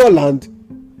 Is it not land?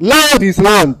 Land is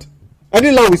land.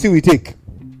 Any land we see, we take.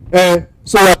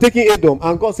 So we are taking Edom.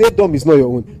 And God said, Edom is not your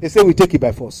own. They say we take it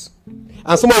by force.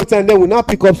 And some of the time, then we now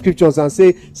pick up scriptures and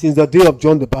say, since the day of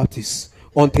John the Baptist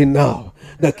until now,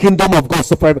 the kingdom of God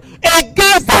suffered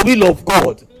against the will of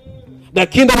God. The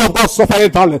kingdom of God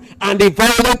suffered violence, and the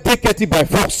violent take it by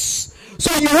force.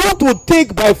 So you want to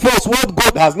take by force what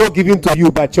God has not given to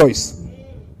you by choice.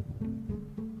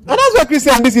 And that's why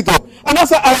Christians miss it up. And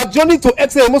that's why our journey to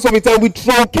excellence most of the time we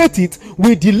truncate it,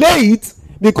 we delay it,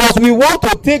 Because we want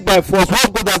to take by force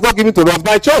what God has not given to us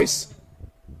by choice.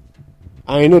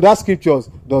 And you know that scriptures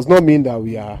does not mean that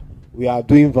we are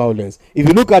doing violence. If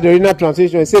you look at the original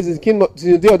translation, it says the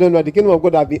kingdom of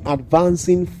God has been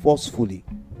advancing forcefully.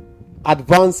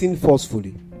 Advancing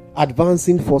forcefully.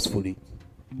 Advancing forcefully.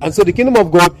 And so the kingdom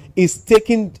of God is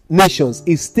taking nations,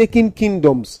 is taking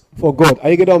kingdoms for God. Are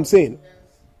you getting what I'm saying?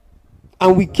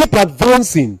 And we keep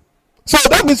advancing. So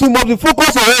that means we must be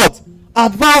focused on what?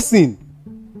 Advancing.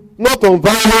 Not on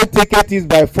violent, take it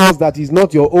by force that is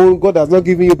not your own. God has not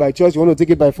given you by choice. You want to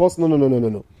take it by force? No.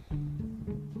 And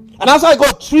that's why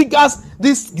God triggers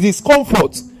this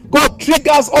discomfort. God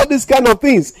triggers all these kind of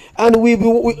things. And we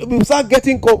start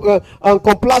getting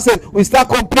complacent. We start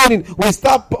complaining. We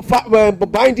start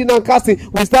binding and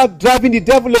casting. We start driving the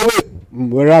devil away.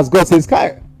 Whereas God says,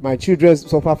 Kai, my children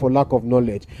suffer for lack of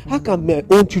knowledge. How can my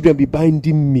own children be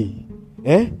binding me?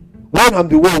 When I'm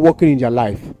the one working in their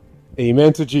life?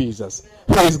 Amen to Jesus.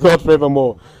 Praise God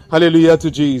forevermore. Hallelujah to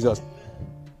Jesus.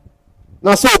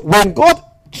 Now, so when God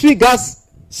triggers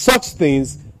such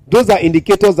things, those are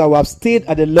indicators that we have stayed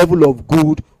at the level of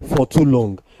good for too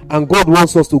long. And God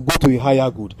wants us to go to a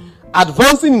higher good.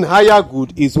 Advancing in higher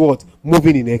good is what?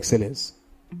 Moving in excellence.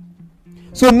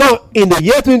 So now, in the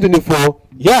year 2024,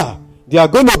 there are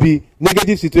going to be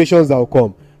negative situations that will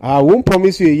come. I won't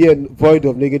promise you a year void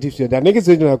of negative situations. There are negative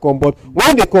situations that come, but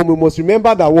when they come, we must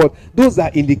remember that what? Those are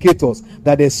indicators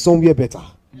that there's somewhere better.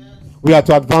 We have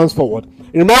to advance forward.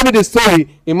 Remind me the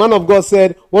story. A man of God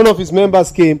said one of his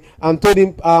members came and told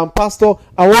him, Pastor,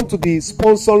 I want to be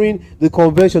sponsoring the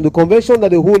convention. The convention that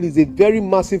they hold is a very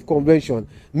massive convention.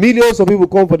 Millions of people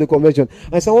come for the convention.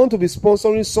 I said, I want to be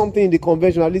sponsoring something in the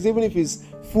convention, at least even if it's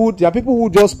food. There are people who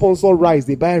just sponsor rice.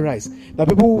 They buy rice. There are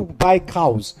people who buy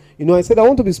cows. You know, I said, I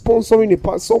want to be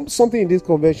sponsoring something in this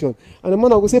convention. And the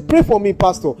man will say, pray for me,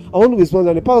 Pastor. I want to be sponsoring.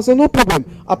 And the pastor said, no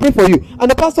problem. I'll pray for you.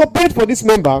 And the pastor prayed for this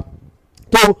member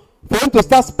for him to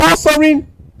start sponsoring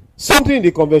something in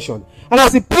the convention. And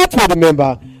as he prayed for the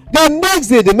member, the next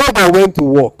day the member went to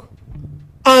work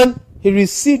and he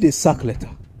received a sack letter.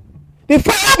 They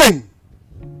fired him.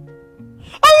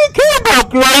 And he came back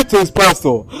crying to his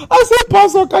pastor. I said,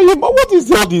 Pastor, what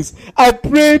is all this? I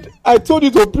prayed, I told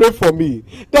you to pray for me.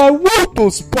 That I want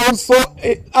to sponsor,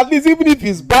 at least even if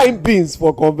he's buying beans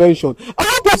for convention. I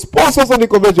want to sponsor some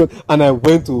convention. And I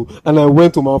went to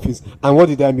my office. And what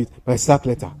did I meet? My sack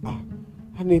letter.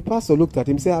 And the pastor looked at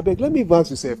him and said, I beg, let me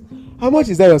advance yourself. How much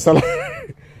is that your salary?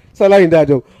 Salary in that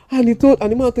job? And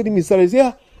the man told him his salary. He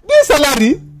said, this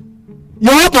salary, you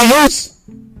want to use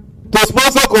to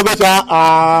sponsor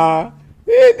convention?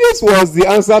 This was the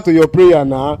answer to your prayer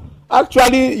now.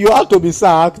 Actually, you have to be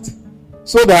sacked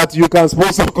so that you can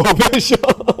sponsor convention.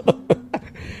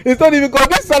 It's not even because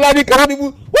this salary cannot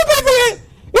even. What is it?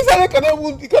 This salary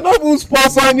cannot even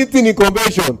sponsor anything in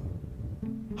convention.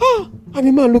 And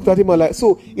the man looked at him and like,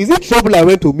 so is it trouble I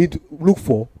went to look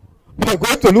for? I'm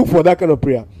going to look for that kind of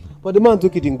prayer. But the man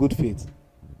took it in good faith.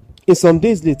 And some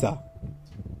days later,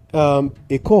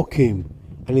 a call came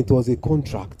and it was a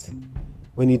contract.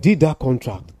 When he did that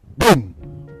contract, boom,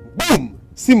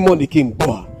 see money came,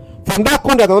 boom. From that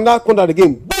contract, on that contract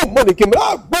again, boom, money came,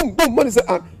 boom, money.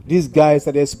 And this guy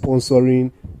started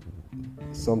sponsoring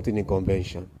something in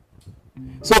convention.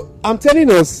 So I'm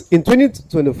telling us, in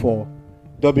 2024,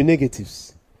 there'll be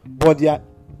negatives, but they are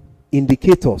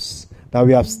indicators that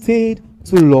we have stayed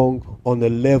too long on the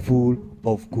level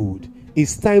of good.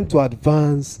 It's time to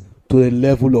advance to the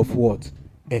level of what?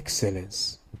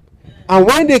 Excellence. And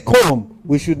when they come,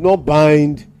 we should not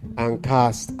bind and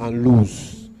cast and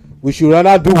lose. We should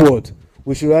rather do what?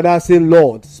 We should rather say,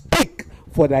 Lord, speak,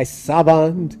 for thy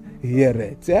servant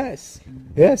heareth. Yes.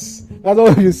 That's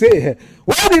what you say.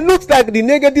 When it looks like the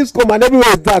negatives come and everywhere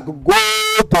is dark, go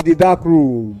to the dark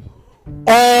room.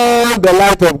 On the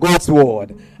light of God's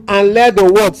word. And let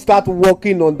the word start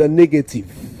working on the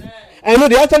negative. I know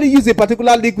they actually use a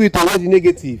particular liquid to watch the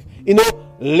negative. You know,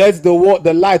 let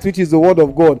the light, which is the word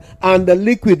of God, and the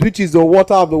liquid, which is the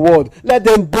water of the word, let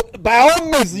them by all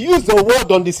means use the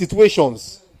word on the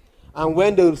situations. And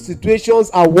when the situations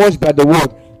are washed by the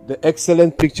word, the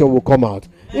excellent picture will come out.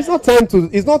 It's not time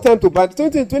to battle.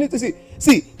 2020.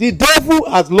 See, the devil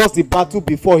has lost the battle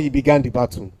before he began the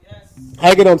battle. Yes.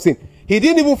 I get what I'm saying. He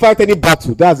didn't even fight any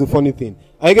battle. That's the funny thing.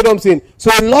 I get what I'm saying. So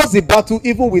he lost the battle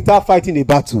even without fighting a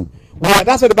battle. Well,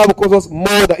 that's what the Bible calls us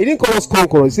more than. It didn't call us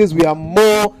conquerors. It says we are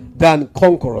more than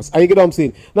conquerors. You get what I'm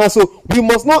saying? Now, so we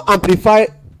must not amplify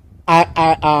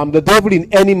the devil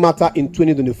in any matter in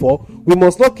 2024. We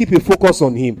must not keep a focus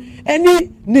on him.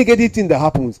 Any negative thing that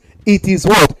happens, it is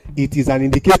what? It is an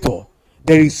indicator.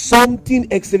 There is something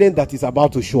excellent that is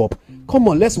about to show up. Come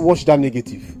on, let's watch that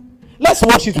negative. Let's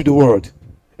watch it with the word.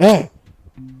 When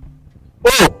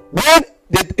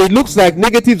it looks like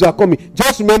negatives are coming,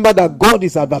 just remember that God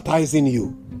is advertising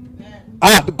you.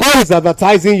 God is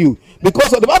advertising you.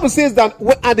 Because the Bible says that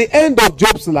at the end of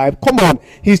Job's life, come on,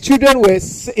 his children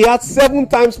he had 7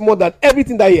 times more than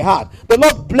everything that he had. The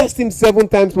Lord blessed him 7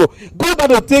 times more. God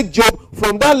had to take Job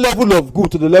from that level of good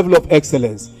to the level of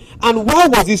excellence. And why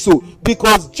was it so?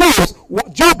 Because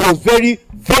Job was very,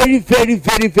 very, very,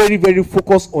 very, very, very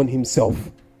focused on himself.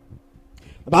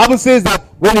 The Bible says that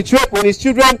when his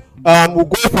children will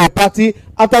go for a party,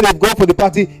 after they've gone for the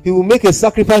party, he will make a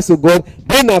sacrifice to God,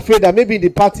 being afraid that maybe in the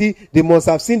party they must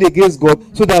have sinned against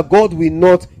God, so that God will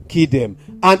not kill them.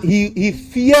 And he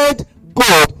feared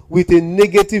God with a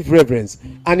negative reverence,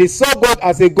 and he saw God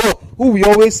as a God who will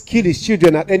always kill his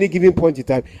children at any given point in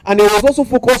time. And he was also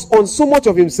focused on so much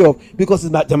of himself, because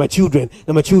they're my children,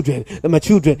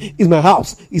 is my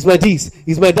house, is my this,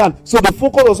 is my that. So the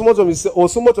focus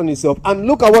was so much on himself. And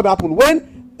look at what happened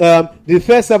when the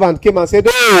first servant came and said,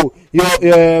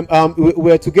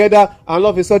 we're together, and all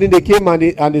of a sudden they came and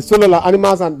they stole all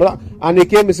animals and they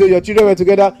came and said, your children were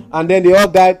together, and then they all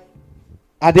died.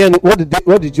 And then what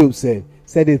did Job say?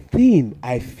 Said, the thing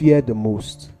I fear the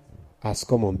most has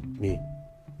come on me.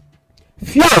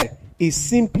 Fear is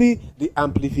simply the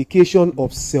amplification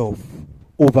of self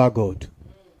over God.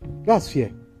 That's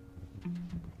fear.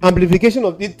 Amplification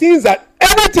of the things that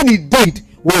everything he did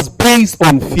was based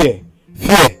on fear.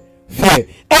 Fear.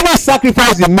 Every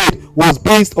sacrifice he made was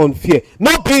based on fear,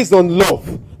 not based on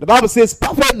love. The Bible says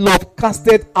perfect love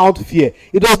casted out fear.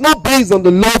 It was not based on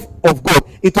the love of God.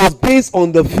 It was based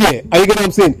on the fear. Are you getting what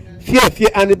I'm saying? Fear.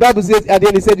 And the Bible says at the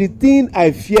end, he said, the thing I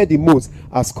fear the most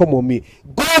has come on me.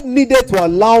 God needed to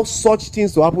allow such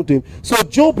things to happen to him. So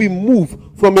Job will move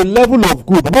from a level of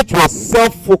good, which was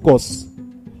self-focused,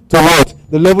 to what?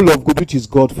 The level of good, which is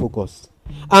God-focused.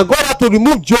 And God had to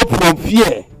remove Job from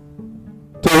fear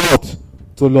to what?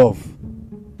 To love.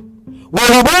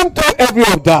 When he went through every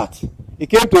of that, he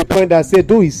came to a point that said,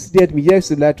 though he scared me,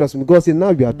 yes, I trust me. God said,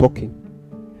 now you are talking.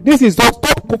 This is not,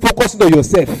 stop focusing on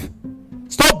yourself.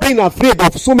 Stop being afraid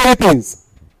of so many things.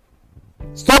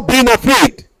 Stop being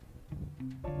afraid.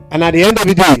 And at the end of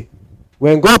the day,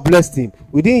 when God blessed him,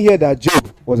 we didn't hear that Job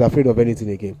was afraid of anything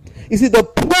again. You see, the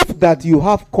proof that you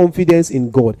have confidence in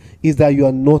God is that you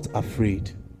are not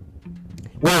afraid.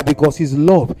 Why? Because his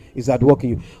love is at work in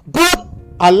you. God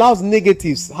allows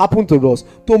negatives happen to us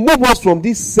to move us from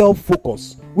this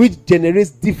self-focus, which generates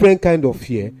different kind of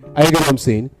fear. Are you getting what I'm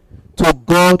saying? To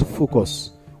God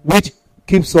focus, which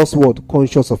keeps us what?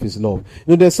 Conscious of his love.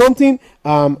 You know, there's something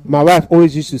my wife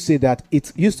always used to say that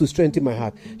it used to strengthen my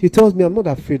heart. She tells me, I'm not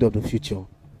afraid of the future.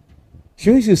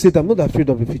 She used to say that I'm not afraid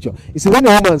of the future. You see, when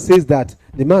a woman says that,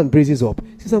 the man braces up.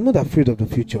 She says, I'm not afraid of the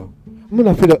future. I'm not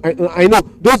afraid of, I know,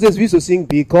 those days we used to sing,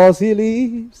 because he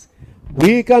lives,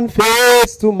 we can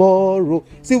face tomorrow.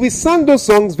 See, we sang those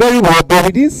songs very well, but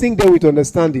we didn't sing them with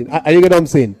understanding. Are you getting what I'm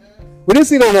saying? We didn't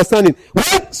sing them with understanding.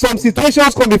 When some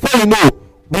situations come, before you know,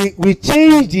 we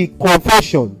change the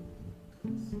confession.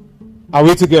 Are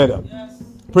we together? Yes.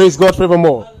 Praise God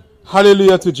forevermore.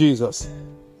 Hallelujah to Jesus.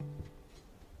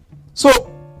 So,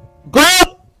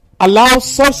 God allows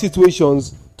such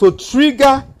situations to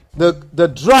trigger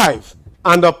the drive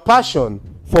and the passion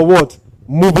for what?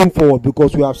 Moving forward,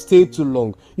 because we have stayed too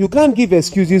long. You can't give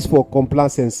excuses for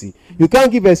complacency. You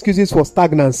can't give excuses for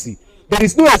stagnancy. There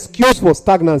is no excuse for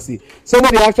stagnancy.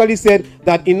 Somebody actually said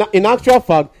that in actual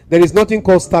fact, there is nothing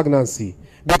called stagnancy,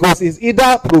 because it's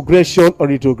either progression or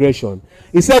retrogression.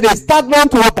 He said a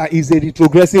stagnant water is a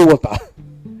retrogressing water.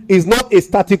 It's not a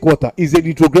static water. It's a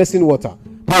retrogressing water.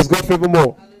 Praise God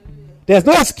forevermore. There's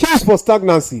no excuse for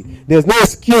stagnancy. There's no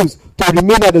excuse to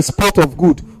remain at the spot of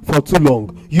good for too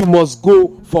long. You must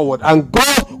go forward. And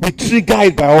God will trigger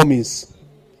it by all means.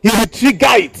 He will trigger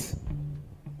it.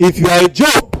 If you are a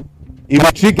Job, He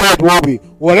will trigger it one way.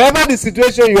 Whatever the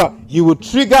situation you are, He will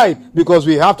trigger it, because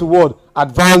we have to what?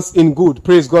 Advance in good.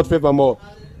 Praise God forevermore.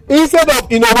 Instead of,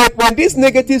 when these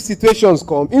negative situations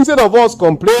come, instead of us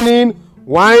complaining,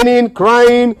 whining,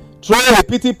 crying, throwing a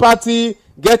pity party,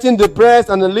 getting depressed,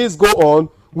 and the list go on,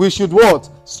 we should what?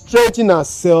 Strengthen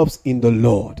ourselves in the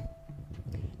Lord.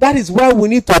 That is why we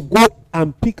need to go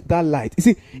and pick that light. You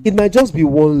see, it might just be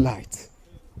one light.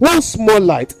 One small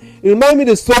light. It reminds me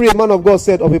the story a man of God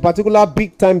said of a particular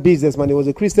big-time businessman. He was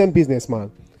a Christian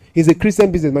businessman. He's a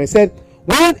Christian businessman. He said,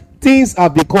 when things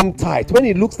have become tight, when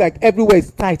it looks like everywhere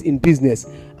is tight in business,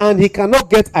 and he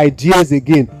cannot get ideas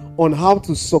again on how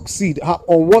to succeed,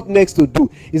 on what next to do,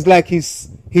 it's like he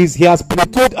has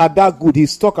plateaued at that good.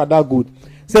 He's stuck at that good.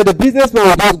 So the businessman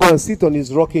will just go and sit on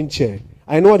his rocking chair,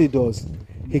 I know what he does.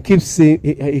 He keeps saying,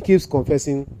 he keeps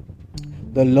confessing,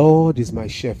 the Lord is my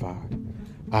shepherd,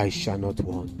 I shall not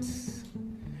want.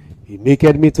 He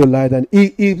maketh me to lie down.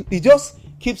 He just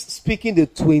keeps speaking the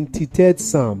 23rd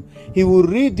Psalm. He will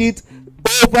read it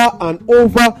over and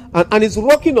over, and he's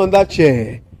rocking on that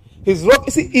chair. He's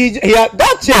rocking. See,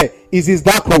 that chair is his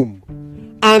dark room,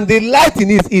 and the light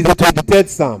in it is the 23rd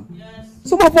Psalm. Yes.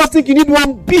 Some of us think you need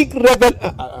one big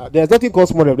revelation. There's nothing called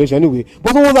small revelation anyway,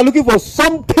 but some of us are looking for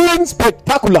something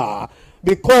spectacular,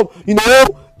 because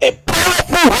a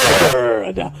powerful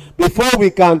word before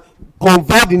we can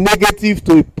convert the negative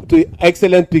to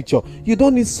excellent picture. You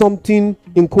don't need something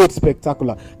in quote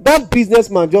spectacular. That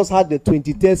businessman just had the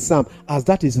 23rd Psalm as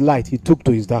that is light he took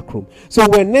to his dark room. So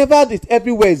whenever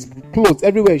everywhere is closed,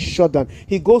 everywhere is shut down,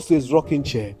 he goes to his rocking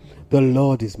chair. The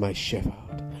Lord is my shepherd,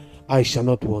 I shall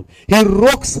not want. He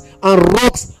rocks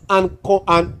and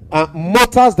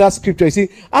mutters that scripture. You see,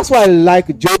 that's why I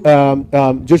like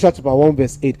Joshua chapter 1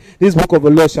 verse 8. This book of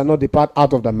the law shall not depart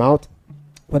out of the mouth,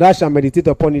 but thou shalt meditate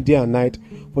upon it day and night.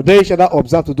 For then shall thou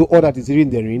observe to do all that is written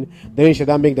therein. Then shall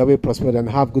thou make thy way prosperous and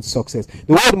have good success.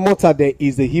 The word mutter there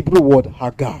is the Hebrew word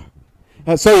hagar.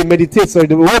 Meditate.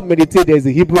 The word meditate there is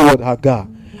the Hebrew word hagar.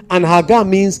 And hagar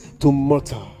means to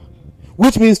mutter,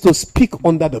 which means to speak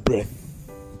under the breath.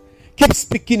 Keep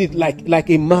speaking it like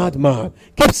a madman.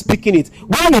 Keep speaking it.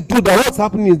 When you do that, what's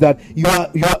happening is that you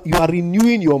are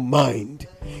renewing your mind.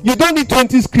 You don't need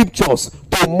 20 scriptures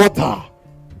to mutter.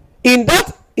 In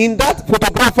that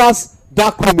photographer's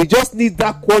dark room, you just need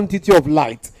that quantity of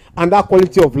light and that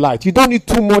quality of light. You don't need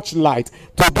too much light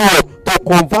to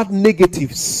convert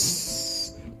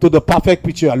negatives to the perfect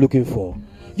picture you are looking for.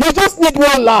 You just need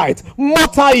one light.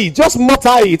 Mutter it. Just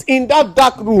mutter it. In that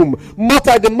dark room,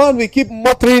 mutter. The man will keep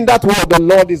muttering that word. The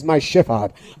Lord is my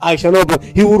shepherd, I shall not want.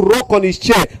 He will rock on his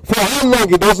chair. For how long,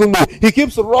 he doesn't know. He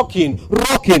keeps rocking,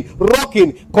 confessing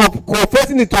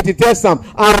the 23rd Psalm,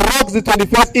 and rocks the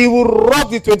 21st. He will rock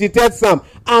the 23rd Psalm.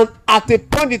 And at a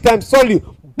point in time, suddenly,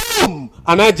 boom,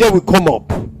 an idea will come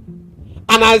up.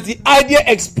 And as the idea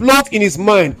explodes in his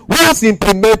mind, once he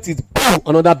implements it, boom,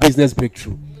 another business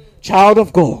breakthrough. Child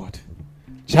of God,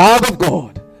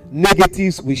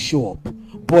 negatives will show up,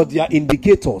 but they are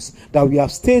indicators that we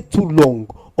have stayed too long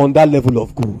on that level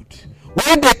of good.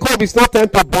 When they come, it's not time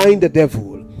to bind the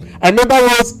devil. I remember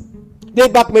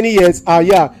back many years,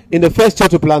 in the first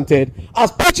church we planted, I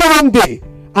was preaching one day,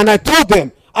 and I told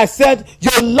them, I said,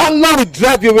 your landlord will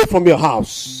drive you away from your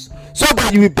house, so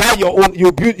that you will buy your own,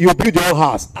 you build your own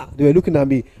house. They were looking at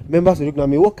me. Members were looking at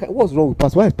me. What's wrong with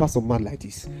pastor? Why is pastor mad like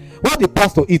this? What did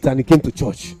pastor eat and he came to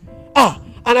church? And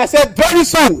I said, very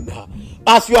soon,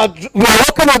 as we are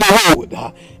walking on the road,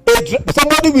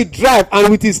 somebody will drive, and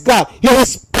with his car, he will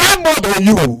spend more than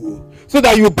you, so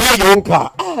that you buy your own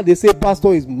car. They say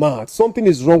pastor is mad. Something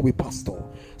is wrong with pastor.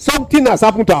 Something has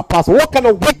happened to our pastor. What kind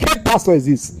of wicked pastor is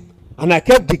this? And I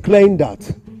kept declaring that.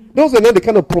 Those are not the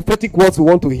kind of prophetic words we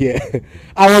want to hear.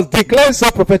 I was declaring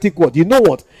some prophetic word. You know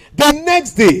what? The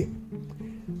next day,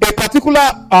 a particular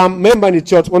member in the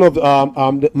church, one of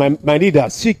my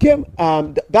leaders, she came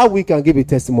that week and gave a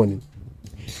testimony.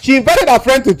 She invited her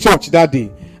friend to church that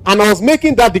day, and I was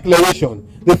making that declaration.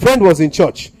 The friend was in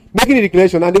church making the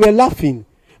declaration, and they were laughing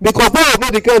because that was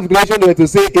not the kind of declaration they were to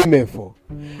say amen for.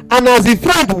 And as the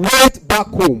friend went back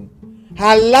home,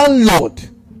 her landlord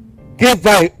gave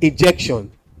her ejection.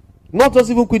 Not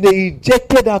just even quit, they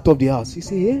ejected out of the house. You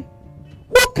say,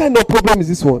 what kind of problem is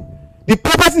this one? The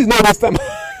prophecy is not waste time.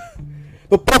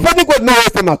 The prophetic was not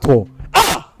waste time at all.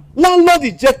 Landlord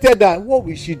ejected her. What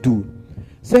will she do?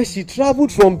 Says she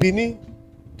traveled from Benin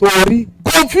to Warri,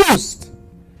 confused.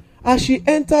 As she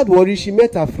entered Warri, she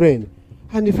met her friend.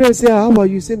 And the friend said, how are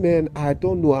you? Say, man, I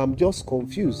don't know. I'm just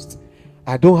confused.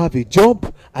 I don't have a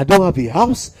job. I don't have a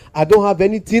house. I don't have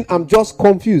anything. I'm just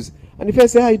confused. And the friend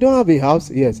said, you don't have a house?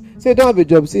 Yes. Say, you don't have a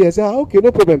job? Say, yes. Okay,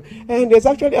 no problem. And there's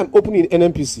actually an opening in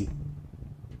NNPC.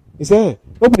 He said,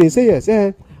 opening? Say, yes.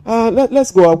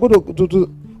 Let's go. I'm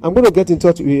going to get in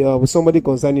touch with somebody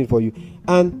concerning for you.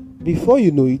 And before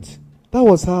you know it, that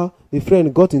was how the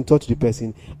friend got in touch with the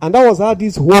person. And that was how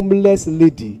this homeless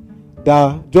lady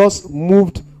that just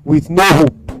moved with no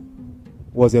hope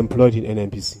was employed in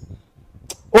NNPC.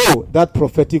 Oh, that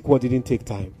prophetic word didn't take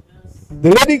time. The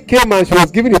lady came and she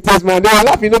was giving a testimony, and they were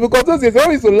laughing, because those days they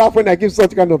always used to laugh when I give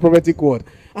such kind of prophetic word.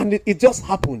 And it just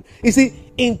happened. You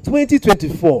see, in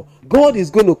 2024, God is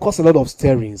going to cause a lot of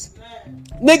stirrings.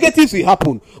 Negatives will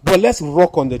happen, but let's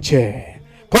rock on the chair.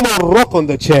 Come on, rock on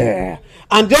the chair.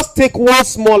 And just take one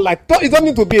small light. It doesn't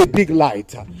need to be a big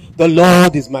light. The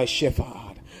Lord is my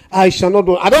shepherd, I shall not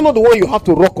do. I don't know the one you have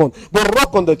to rock on, but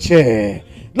rock on the chair.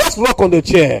 Let's rock on the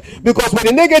chair. Because when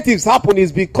the negatives happen,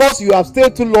 is because you have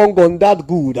stayed too long on that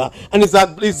good. And it's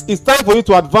time for you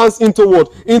to advance into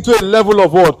what? Into a level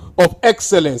of what? Of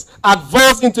excellence.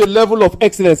 Advance into a level of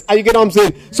excellence. And you get what I'm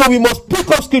saying? So we must pick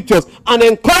up scriptures and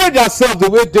encourage ourselves the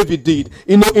way David did.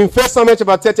 In 1 Samuel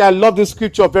chapter 30, I love this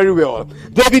scripture very well.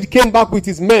 David came back with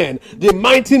his men, the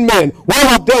mighty men.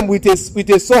 One of them with a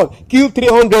sword killed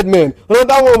 300 men.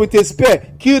 Another one with a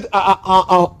spear killed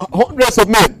hundreds of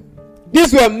men.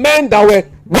 These were men that were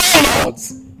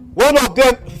warlords. One of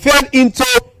them fell into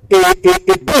a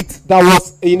pit that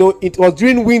was, it was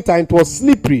during winter, it was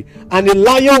slippery, and a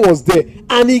lion was there,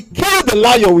 and he killed the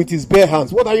lion with his bare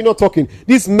hands. What are you not talking?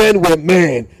 These men were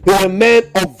men. They were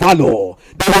men of valor.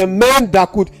 They were men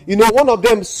that could, one of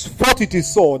them fought with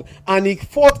his sword, and he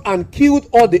fought and killed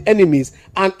all the enemies.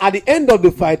 And at the end of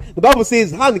the fight, the Bible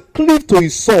says his hand cleaved to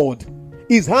his sword.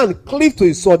 His hand cleaved to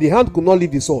his sword. The hand could not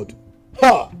leave the sword.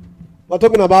 We're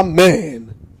talking about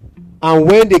men. And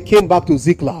when they came back to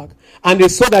Ziklag, and they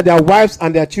saw that their wives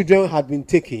and their children had been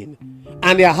taken,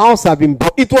 and their house had been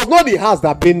burned. It was not the house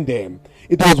that pained them.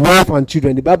 It was wife and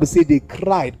children. The Bible says they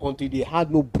cried until they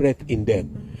had no breath in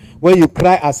them. When you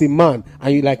cry as a man,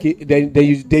 and you like it, then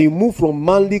you move from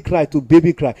manly cry to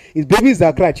baby cry. It's babies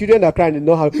that cry, children that cry, and they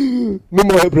know how no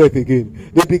more breath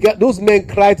again. Those men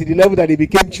cried to the level that they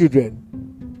became children.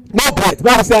 No breath. The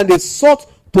Bible says, and they sought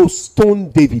to stone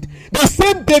David. The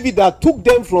same David that took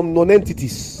them from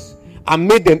non-entities and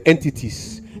made them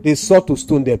entities. They sought to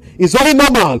stone them. It's only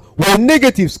normal when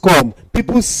negatives come,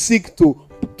 people seek to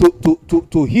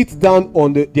hit down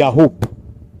on their hope.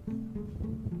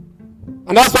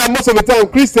 And that's why most of the time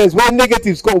Christians, when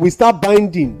negatives come, we start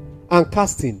binding and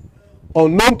casting.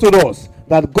 Unknown to us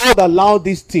that God allowed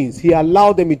these things. He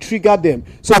allowed them, He triggered them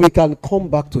so we can come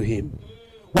back to Him.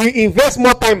 We invest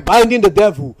more time binding the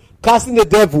devil, casting the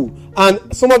devil,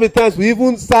 and some of the times we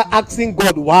even start asking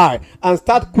God why, and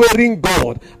start querying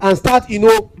God, and start,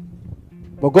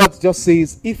 but God just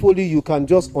says, if only you can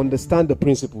just understand the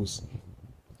principles.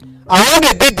 And when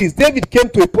they did this, David came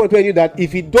to a point where he knew that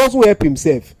if he doesn't help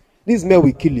himself, these men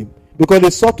will kill him, because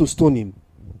they sought to stone him.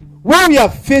 When we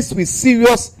are faced with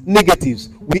serious negatives,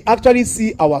 we actually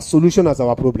see our solution as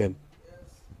our problem.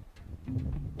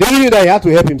 They knew that he had to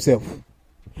help himself.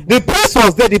 The priest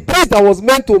was there. The priest that was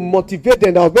meant to motivate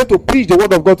them, that was meant to preach the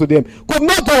word of God to them, could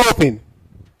not do nothing.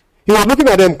 He was looking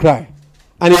at them cry.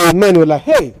 And his men were like,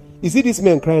 hey, you see this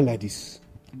man crying like this?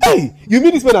 Hey, you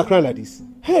mean this man are crying like this?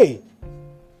 Hey,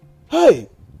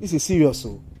 this is serious.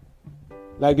 So,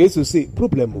 like they used to say,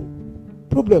 problem,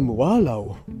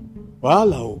 wahala.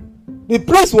 The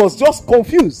priest was just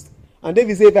confused. And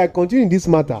David said, if I continue in this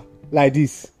matter like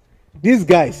this, these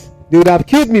guys, they would have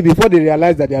killed me before they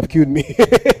realized that they have killed me.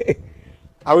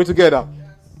 Are we together?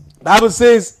 The Bible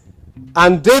says,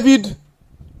 and David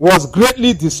was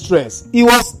greatly distressed. He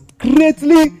was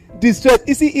greatly distressed.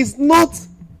 You see,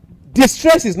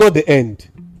 distress is not the end.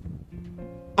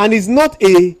 And it's not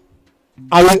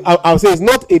I'll say it's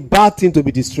not a bad thing to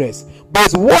be distressed. But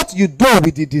it's what you do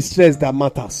with the distress that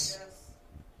matters.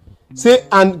 Say,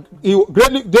 and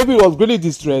David was greatly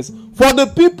distressed, for the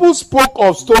people spoke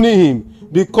of stoning him,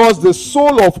 because the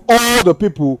soul of all the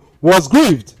people was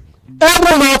grieved,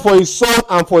 every man for his son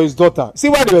and for his daughter. See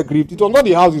why they were grieved? It was not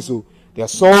the houses, so their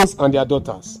sons and their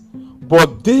daughters.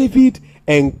 But David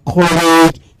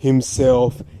encouraged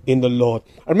himself in the Lord.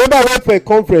 I remember I went for a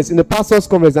conference, in the pastor's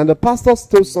conference, and the pastor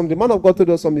told some, the man of God told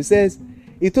us something.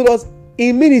 He told us,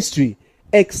 in ministry,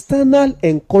 external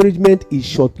encouragement is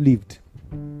short-lived.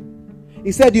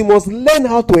 He said you must learn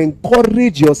how to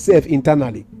encourage yourself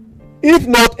internally. If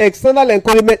not, external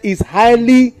encouragement is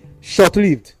highly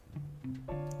short-lived.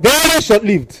 Very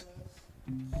short-lived.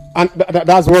 And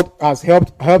that's what has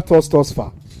helped us thus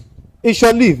far. It's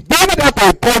short-lived. David had to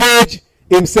encourage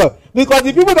himself. Because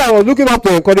the people that were looking up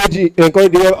to encourage, they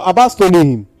were about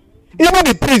stoning him. Even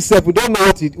the priest himself, we don't know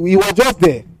what he was just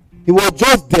there. He was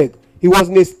just dead. He was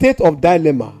in a state of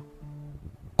dilemma.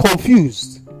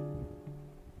 Confused.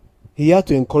 He had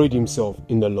to encourage himself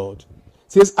in the Lord.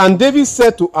 It says, and David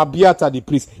said to Abiathar the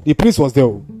priest was there.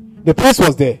 The priest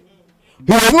was there.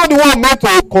 He was not the one meant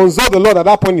to consult the Lord at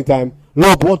that point in time.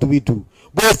 Lord, what do we do?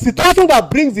 But a situation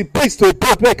that brings the priest to a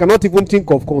point where he cannot even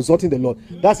think of consulting the Lord,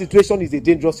 that situation is a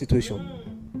dangerous situation.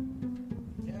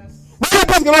 Yes. When the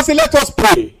priest cannot say, let us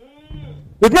pray.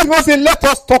 The priest cannot say, let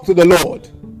us talk to the Lord.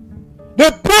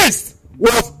 The priest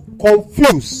was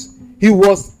confused. He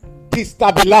was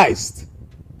destabilized.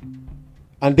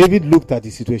 And David looked at the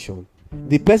situation.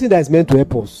 The person that is meant to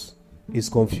help us is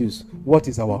confused. What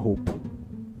is our hope?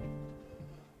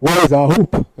 What is our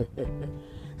hope?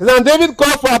 And David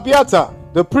called for Abiathar,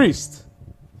 the priest,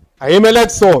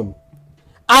 Ahimelech's son,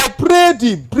 I pray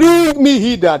thee, bring me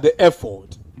hither the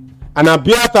ephod. And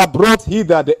Abiathar brought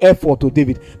hither the ephod to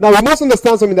David. Now we must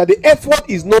understand something, that the ephod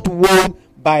is not worn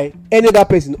by any other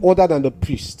person other than the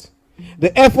priest.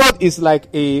 The ephod is like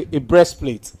a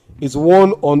breastplate. It's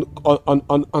worn on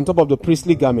top of the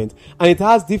priestly garment, and it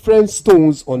has different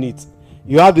stones on it.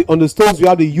 You have on the stones you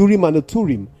have the Urim and the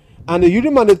Turim, and the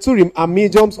Urim and the Turim are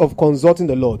mediums of consulting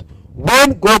the Lord.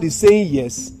 When God is saying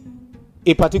yes,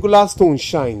 a particular stone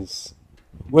shines.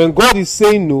 When God is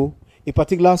saying no, a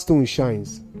particular stone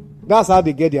shines. That's how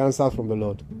they get the answers from the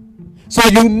Lord. So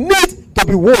you need to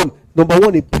be one. Number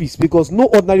one, a priest, because no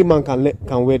ordinary man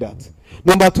can wear that.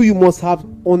 Number two, you must have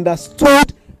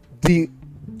understood the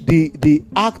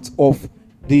act of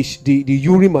the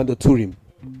Urim and the Turim.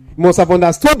 You must have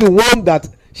understood the one that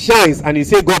shines and he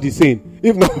say God is saying.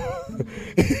 If not,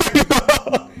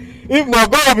 if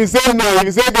not, God will be saying no. If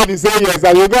you say God is saying yes,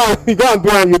 and you go and do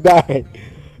and you die.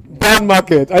 Bad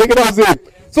market. Are you getting what I'm saying?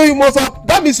 So you must have,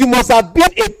 that means you must have been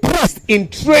a priest in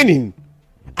training,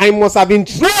 and you must have been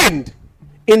trained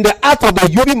in the art of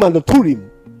the Urim and the Turim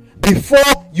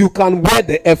before you can wear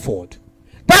the ephod.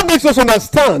 That makes us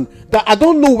understand that I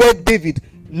don't know where David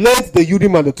learned the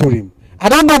Urim and the Turim. I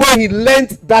don't know where he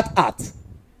learned that art.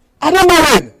 I don't know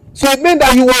when. So it meant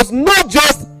that he was not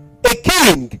just a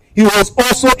king, he was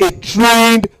also a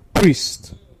trained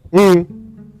priest. He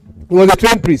was a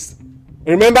trained priest.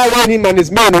 Remember when him and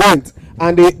his men went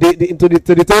and they into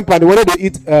the temple and they wanted to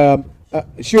eat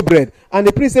shewbread, and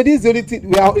the priest said, "This is the only thing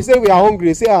we are." He said, "We are hungry."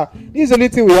 He said, "This is the only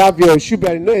thing we have here,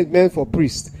 shewbread. No, it's meant for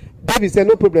priests." David said,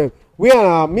 "No problem. Me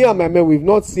and my men, we've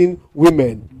not seen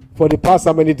women for the past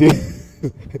how many days.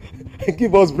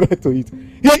 Give us bread to eat."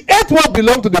 He ate what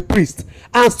belonged to the priest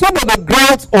and stood on the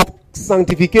grounds of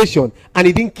sanctification, and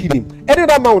he didn't kill him. Any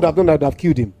other man would have done that, would have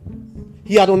killed him.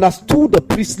 He had understood the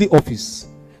priestly office,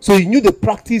 so he knew the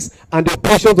practice and the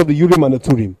operations of the Urim and the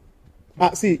Turim.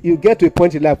 See, you get to a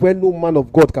point in life where no man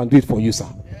of God can do it for you, sir.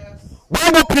 Yes.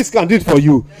 Where no priest can do it for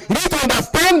you. You need to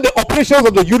understand the operations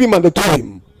of the Urim and the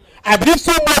Turim. I believe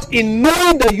so much in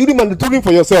knowing the Urim and the Turim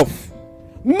for yourself.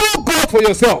 Know God for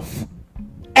yourself.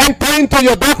 Enter into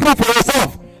your dark room for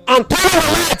yourself and turn your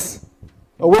lights.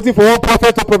 Waiting for one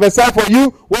prophet to prophesy for you,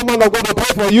 one man of God to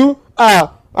pray for you.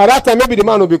 At that time, maybe the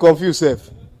man will be confused, self.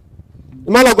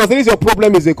 The man of God says your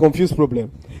problem is a confused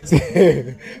problem.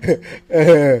 You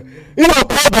know,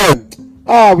 problem.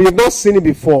 We have not seen it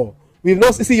before. We have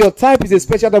not see your type is a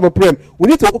special type of problem. We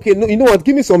need to, okay, no, you know what?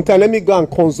 Give me some time. Let me go and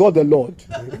consult the Lord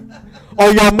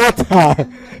on your matter.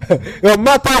 Your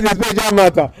matter is a special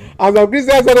matter. And some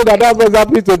Christians know that that's what's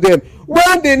happening to them.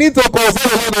 When they need to consult the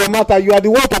Lord on your matter, you are the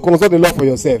one to consult the Lord for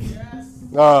yourself.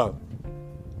 Yes.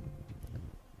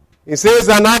 It says,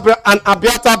 and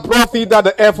Abiathar brought thither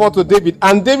the ephod to David,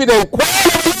 and David inquired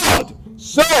of the Lord,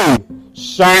 saying,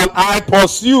 shall I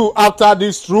pursue after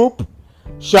this troop?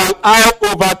 Shall I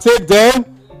overtake them?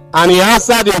 And he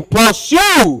answered him,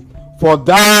 pursue, for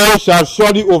thou shalt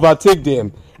surely overtake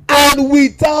them, and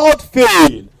without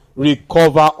fail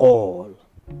recover all.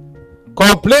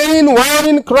 Complaining,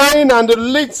 whining, crying, and the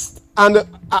list, and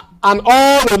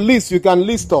all the lists you can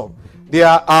list up, they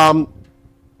are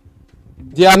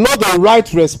not the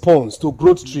right response to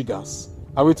growth triggers.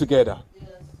 Are we together?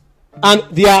 Yes. And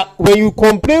they are, when you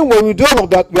complain, when you do all of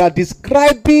that, we are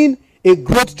describing a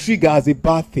growth trigger as a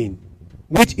bad thing,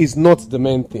 which is not the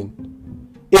main thing.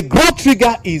 A growth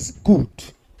trigger is good,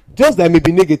 just that it may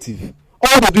be negative.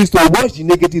 All we do is to watch the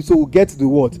negative, so we'll get the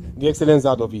what? The excellence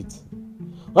out of it.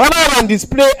 Rather than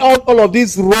display all of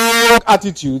these wrong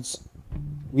attitudes,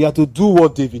 we have to do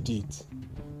what David did.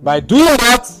 By doing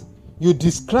that, you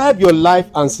describe your life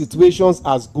and situations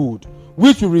as good,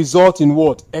 which will result in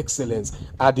what? Excellence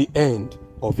at the end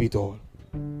of it all.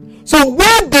 So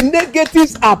when the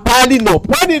negatives are piling up,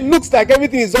 when it looks like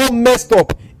everything is all messed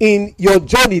up in your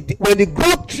journey, when the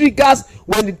growth triggers,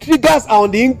 when the triggers are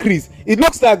on the increase, it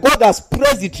looks like God has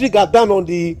pressed the trigger down on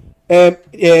the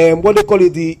what they call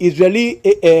it, the Israeli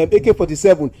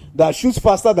AK-47 that shoots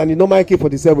faster than the normal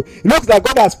AK-47. It looks like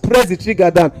God has pressed the trigger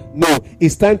down. No,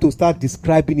 it's time to start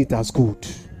describing it as good.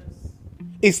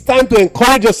 It's time to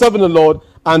encourage yourself in the Lord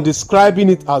and describing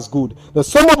it as good. The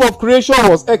sum up of creation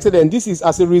was excellent. This is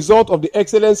as a result of the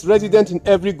excellence resident in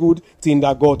every good thing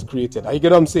that God created. Are you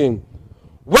get what I'm saying?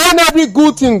 When every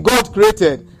good thing God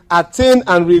created attained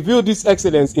and revealed this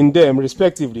excellence in them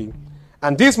respectively,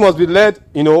 and this must be led,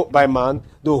 by man,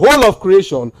 the whole of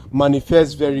creation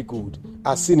manifests very good,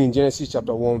 as seen in Genesis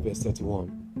chapter 1, verse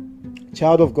 31.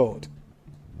 Child of God,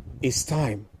 it's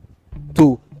time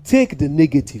to take the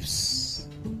negatives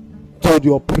to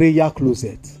your prayer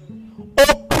closet.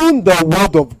 Open the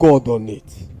word of God on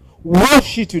it.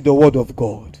 Wash it with the word of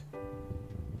God.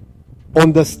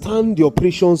 Understand the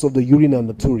operations of the Urim and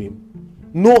the Thummim.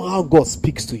 Know how God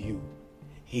speaks to you.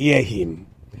 Hear him.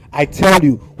 I tell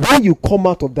you, when you come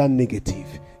out of that negative,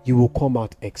 you will come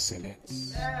out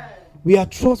excellent. We are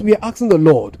asking the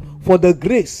Lord for the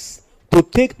grace to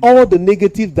take all the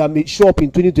negatives that may show up in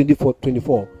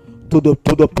 2024 to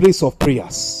the place of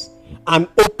prayers and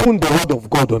open the word of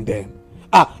God on them.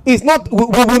 It's not. We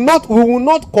will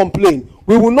not complain.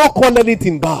 We will not call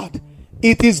anything bad.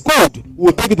 It is good.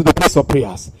 We'll take it to the place of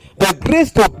prayers. The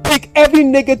grace to take every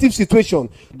negative situation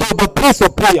to the place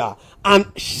of prayer and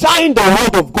shine the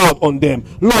word of God on them.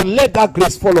 Lord, let that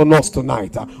grace fall on us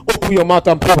tonight. Open your mouth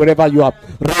and pray wherever you are.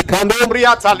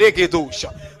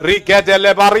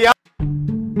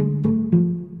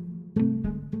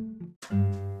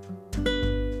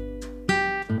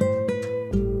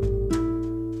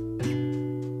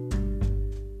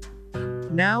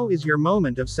 Now is your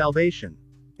moment of salvation.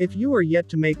 If you are yet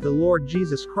to make the Lord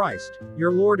Jesus Christ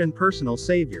your Lord and personal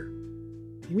Savior,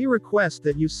 we request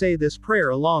that you say this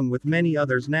prayer along with many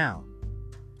others now.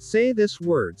 Say these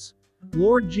words: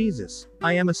 Lord Jesus,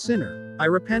 I am a sinner. I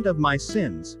repent of my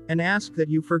sins, and ask that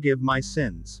you forgive my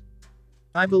sins.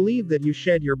 I believe that you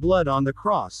shed your blood on the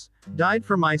cross, died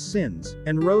for my sins,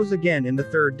 and rose again in the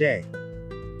third day.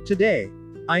 Today,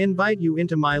 I invite you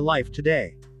into my life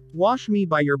today. Wash me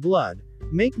by your blood,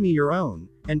 make me your own,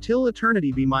 until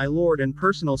eternity be my Lord and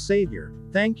personal Savior.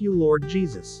 Thank you, Lord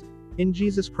Jesus. In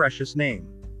Jesus' precious name.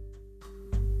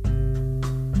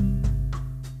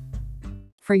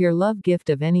 For your love gift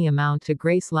of any amount to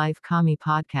Grace Life Kami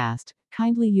Podcast,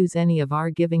 kindly use any of our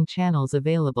giving channels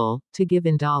available to give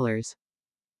in dollars.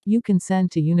 You can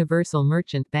send to Universal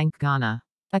Merchant Bank Ghana.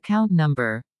 Account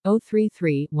number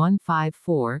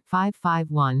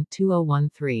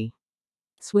 033-154-551-2013.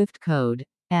 Swift code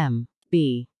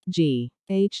MBGHGHAC.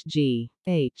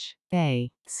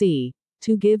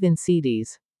 To give in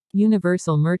cedis.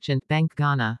 Universal Merchant Bank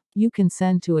Ghana. You can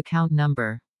send to account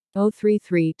number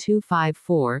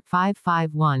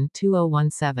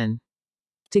 033-254-551-2017.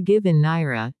 To give in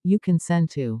Naira, you can send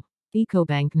to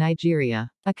Ecobank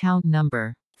Nigeria. Account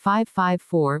number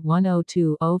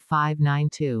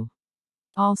 554-102-0592.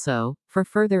 Also, for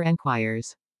further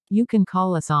enquiries, you can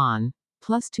call us on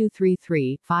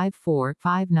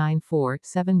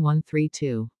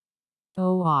 +233-54-594-7132.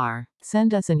 Or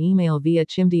send us an email via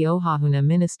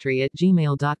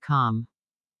chimdiohahunaministry@gmail.com.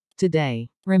 Today,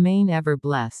 remain ever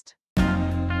blessed.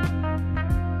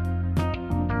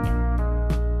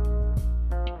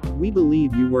 We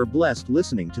believe you were blessed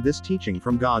listening to this teaching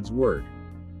from God's Word.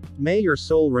 May your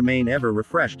soul remain ever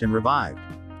refreshed and revived.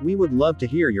 We would love to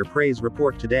hear your praise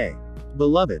report today.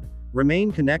 Beloved,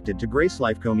 remain connected to Grace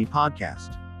Life Kami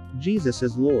Podcast. Jesus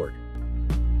is Lord.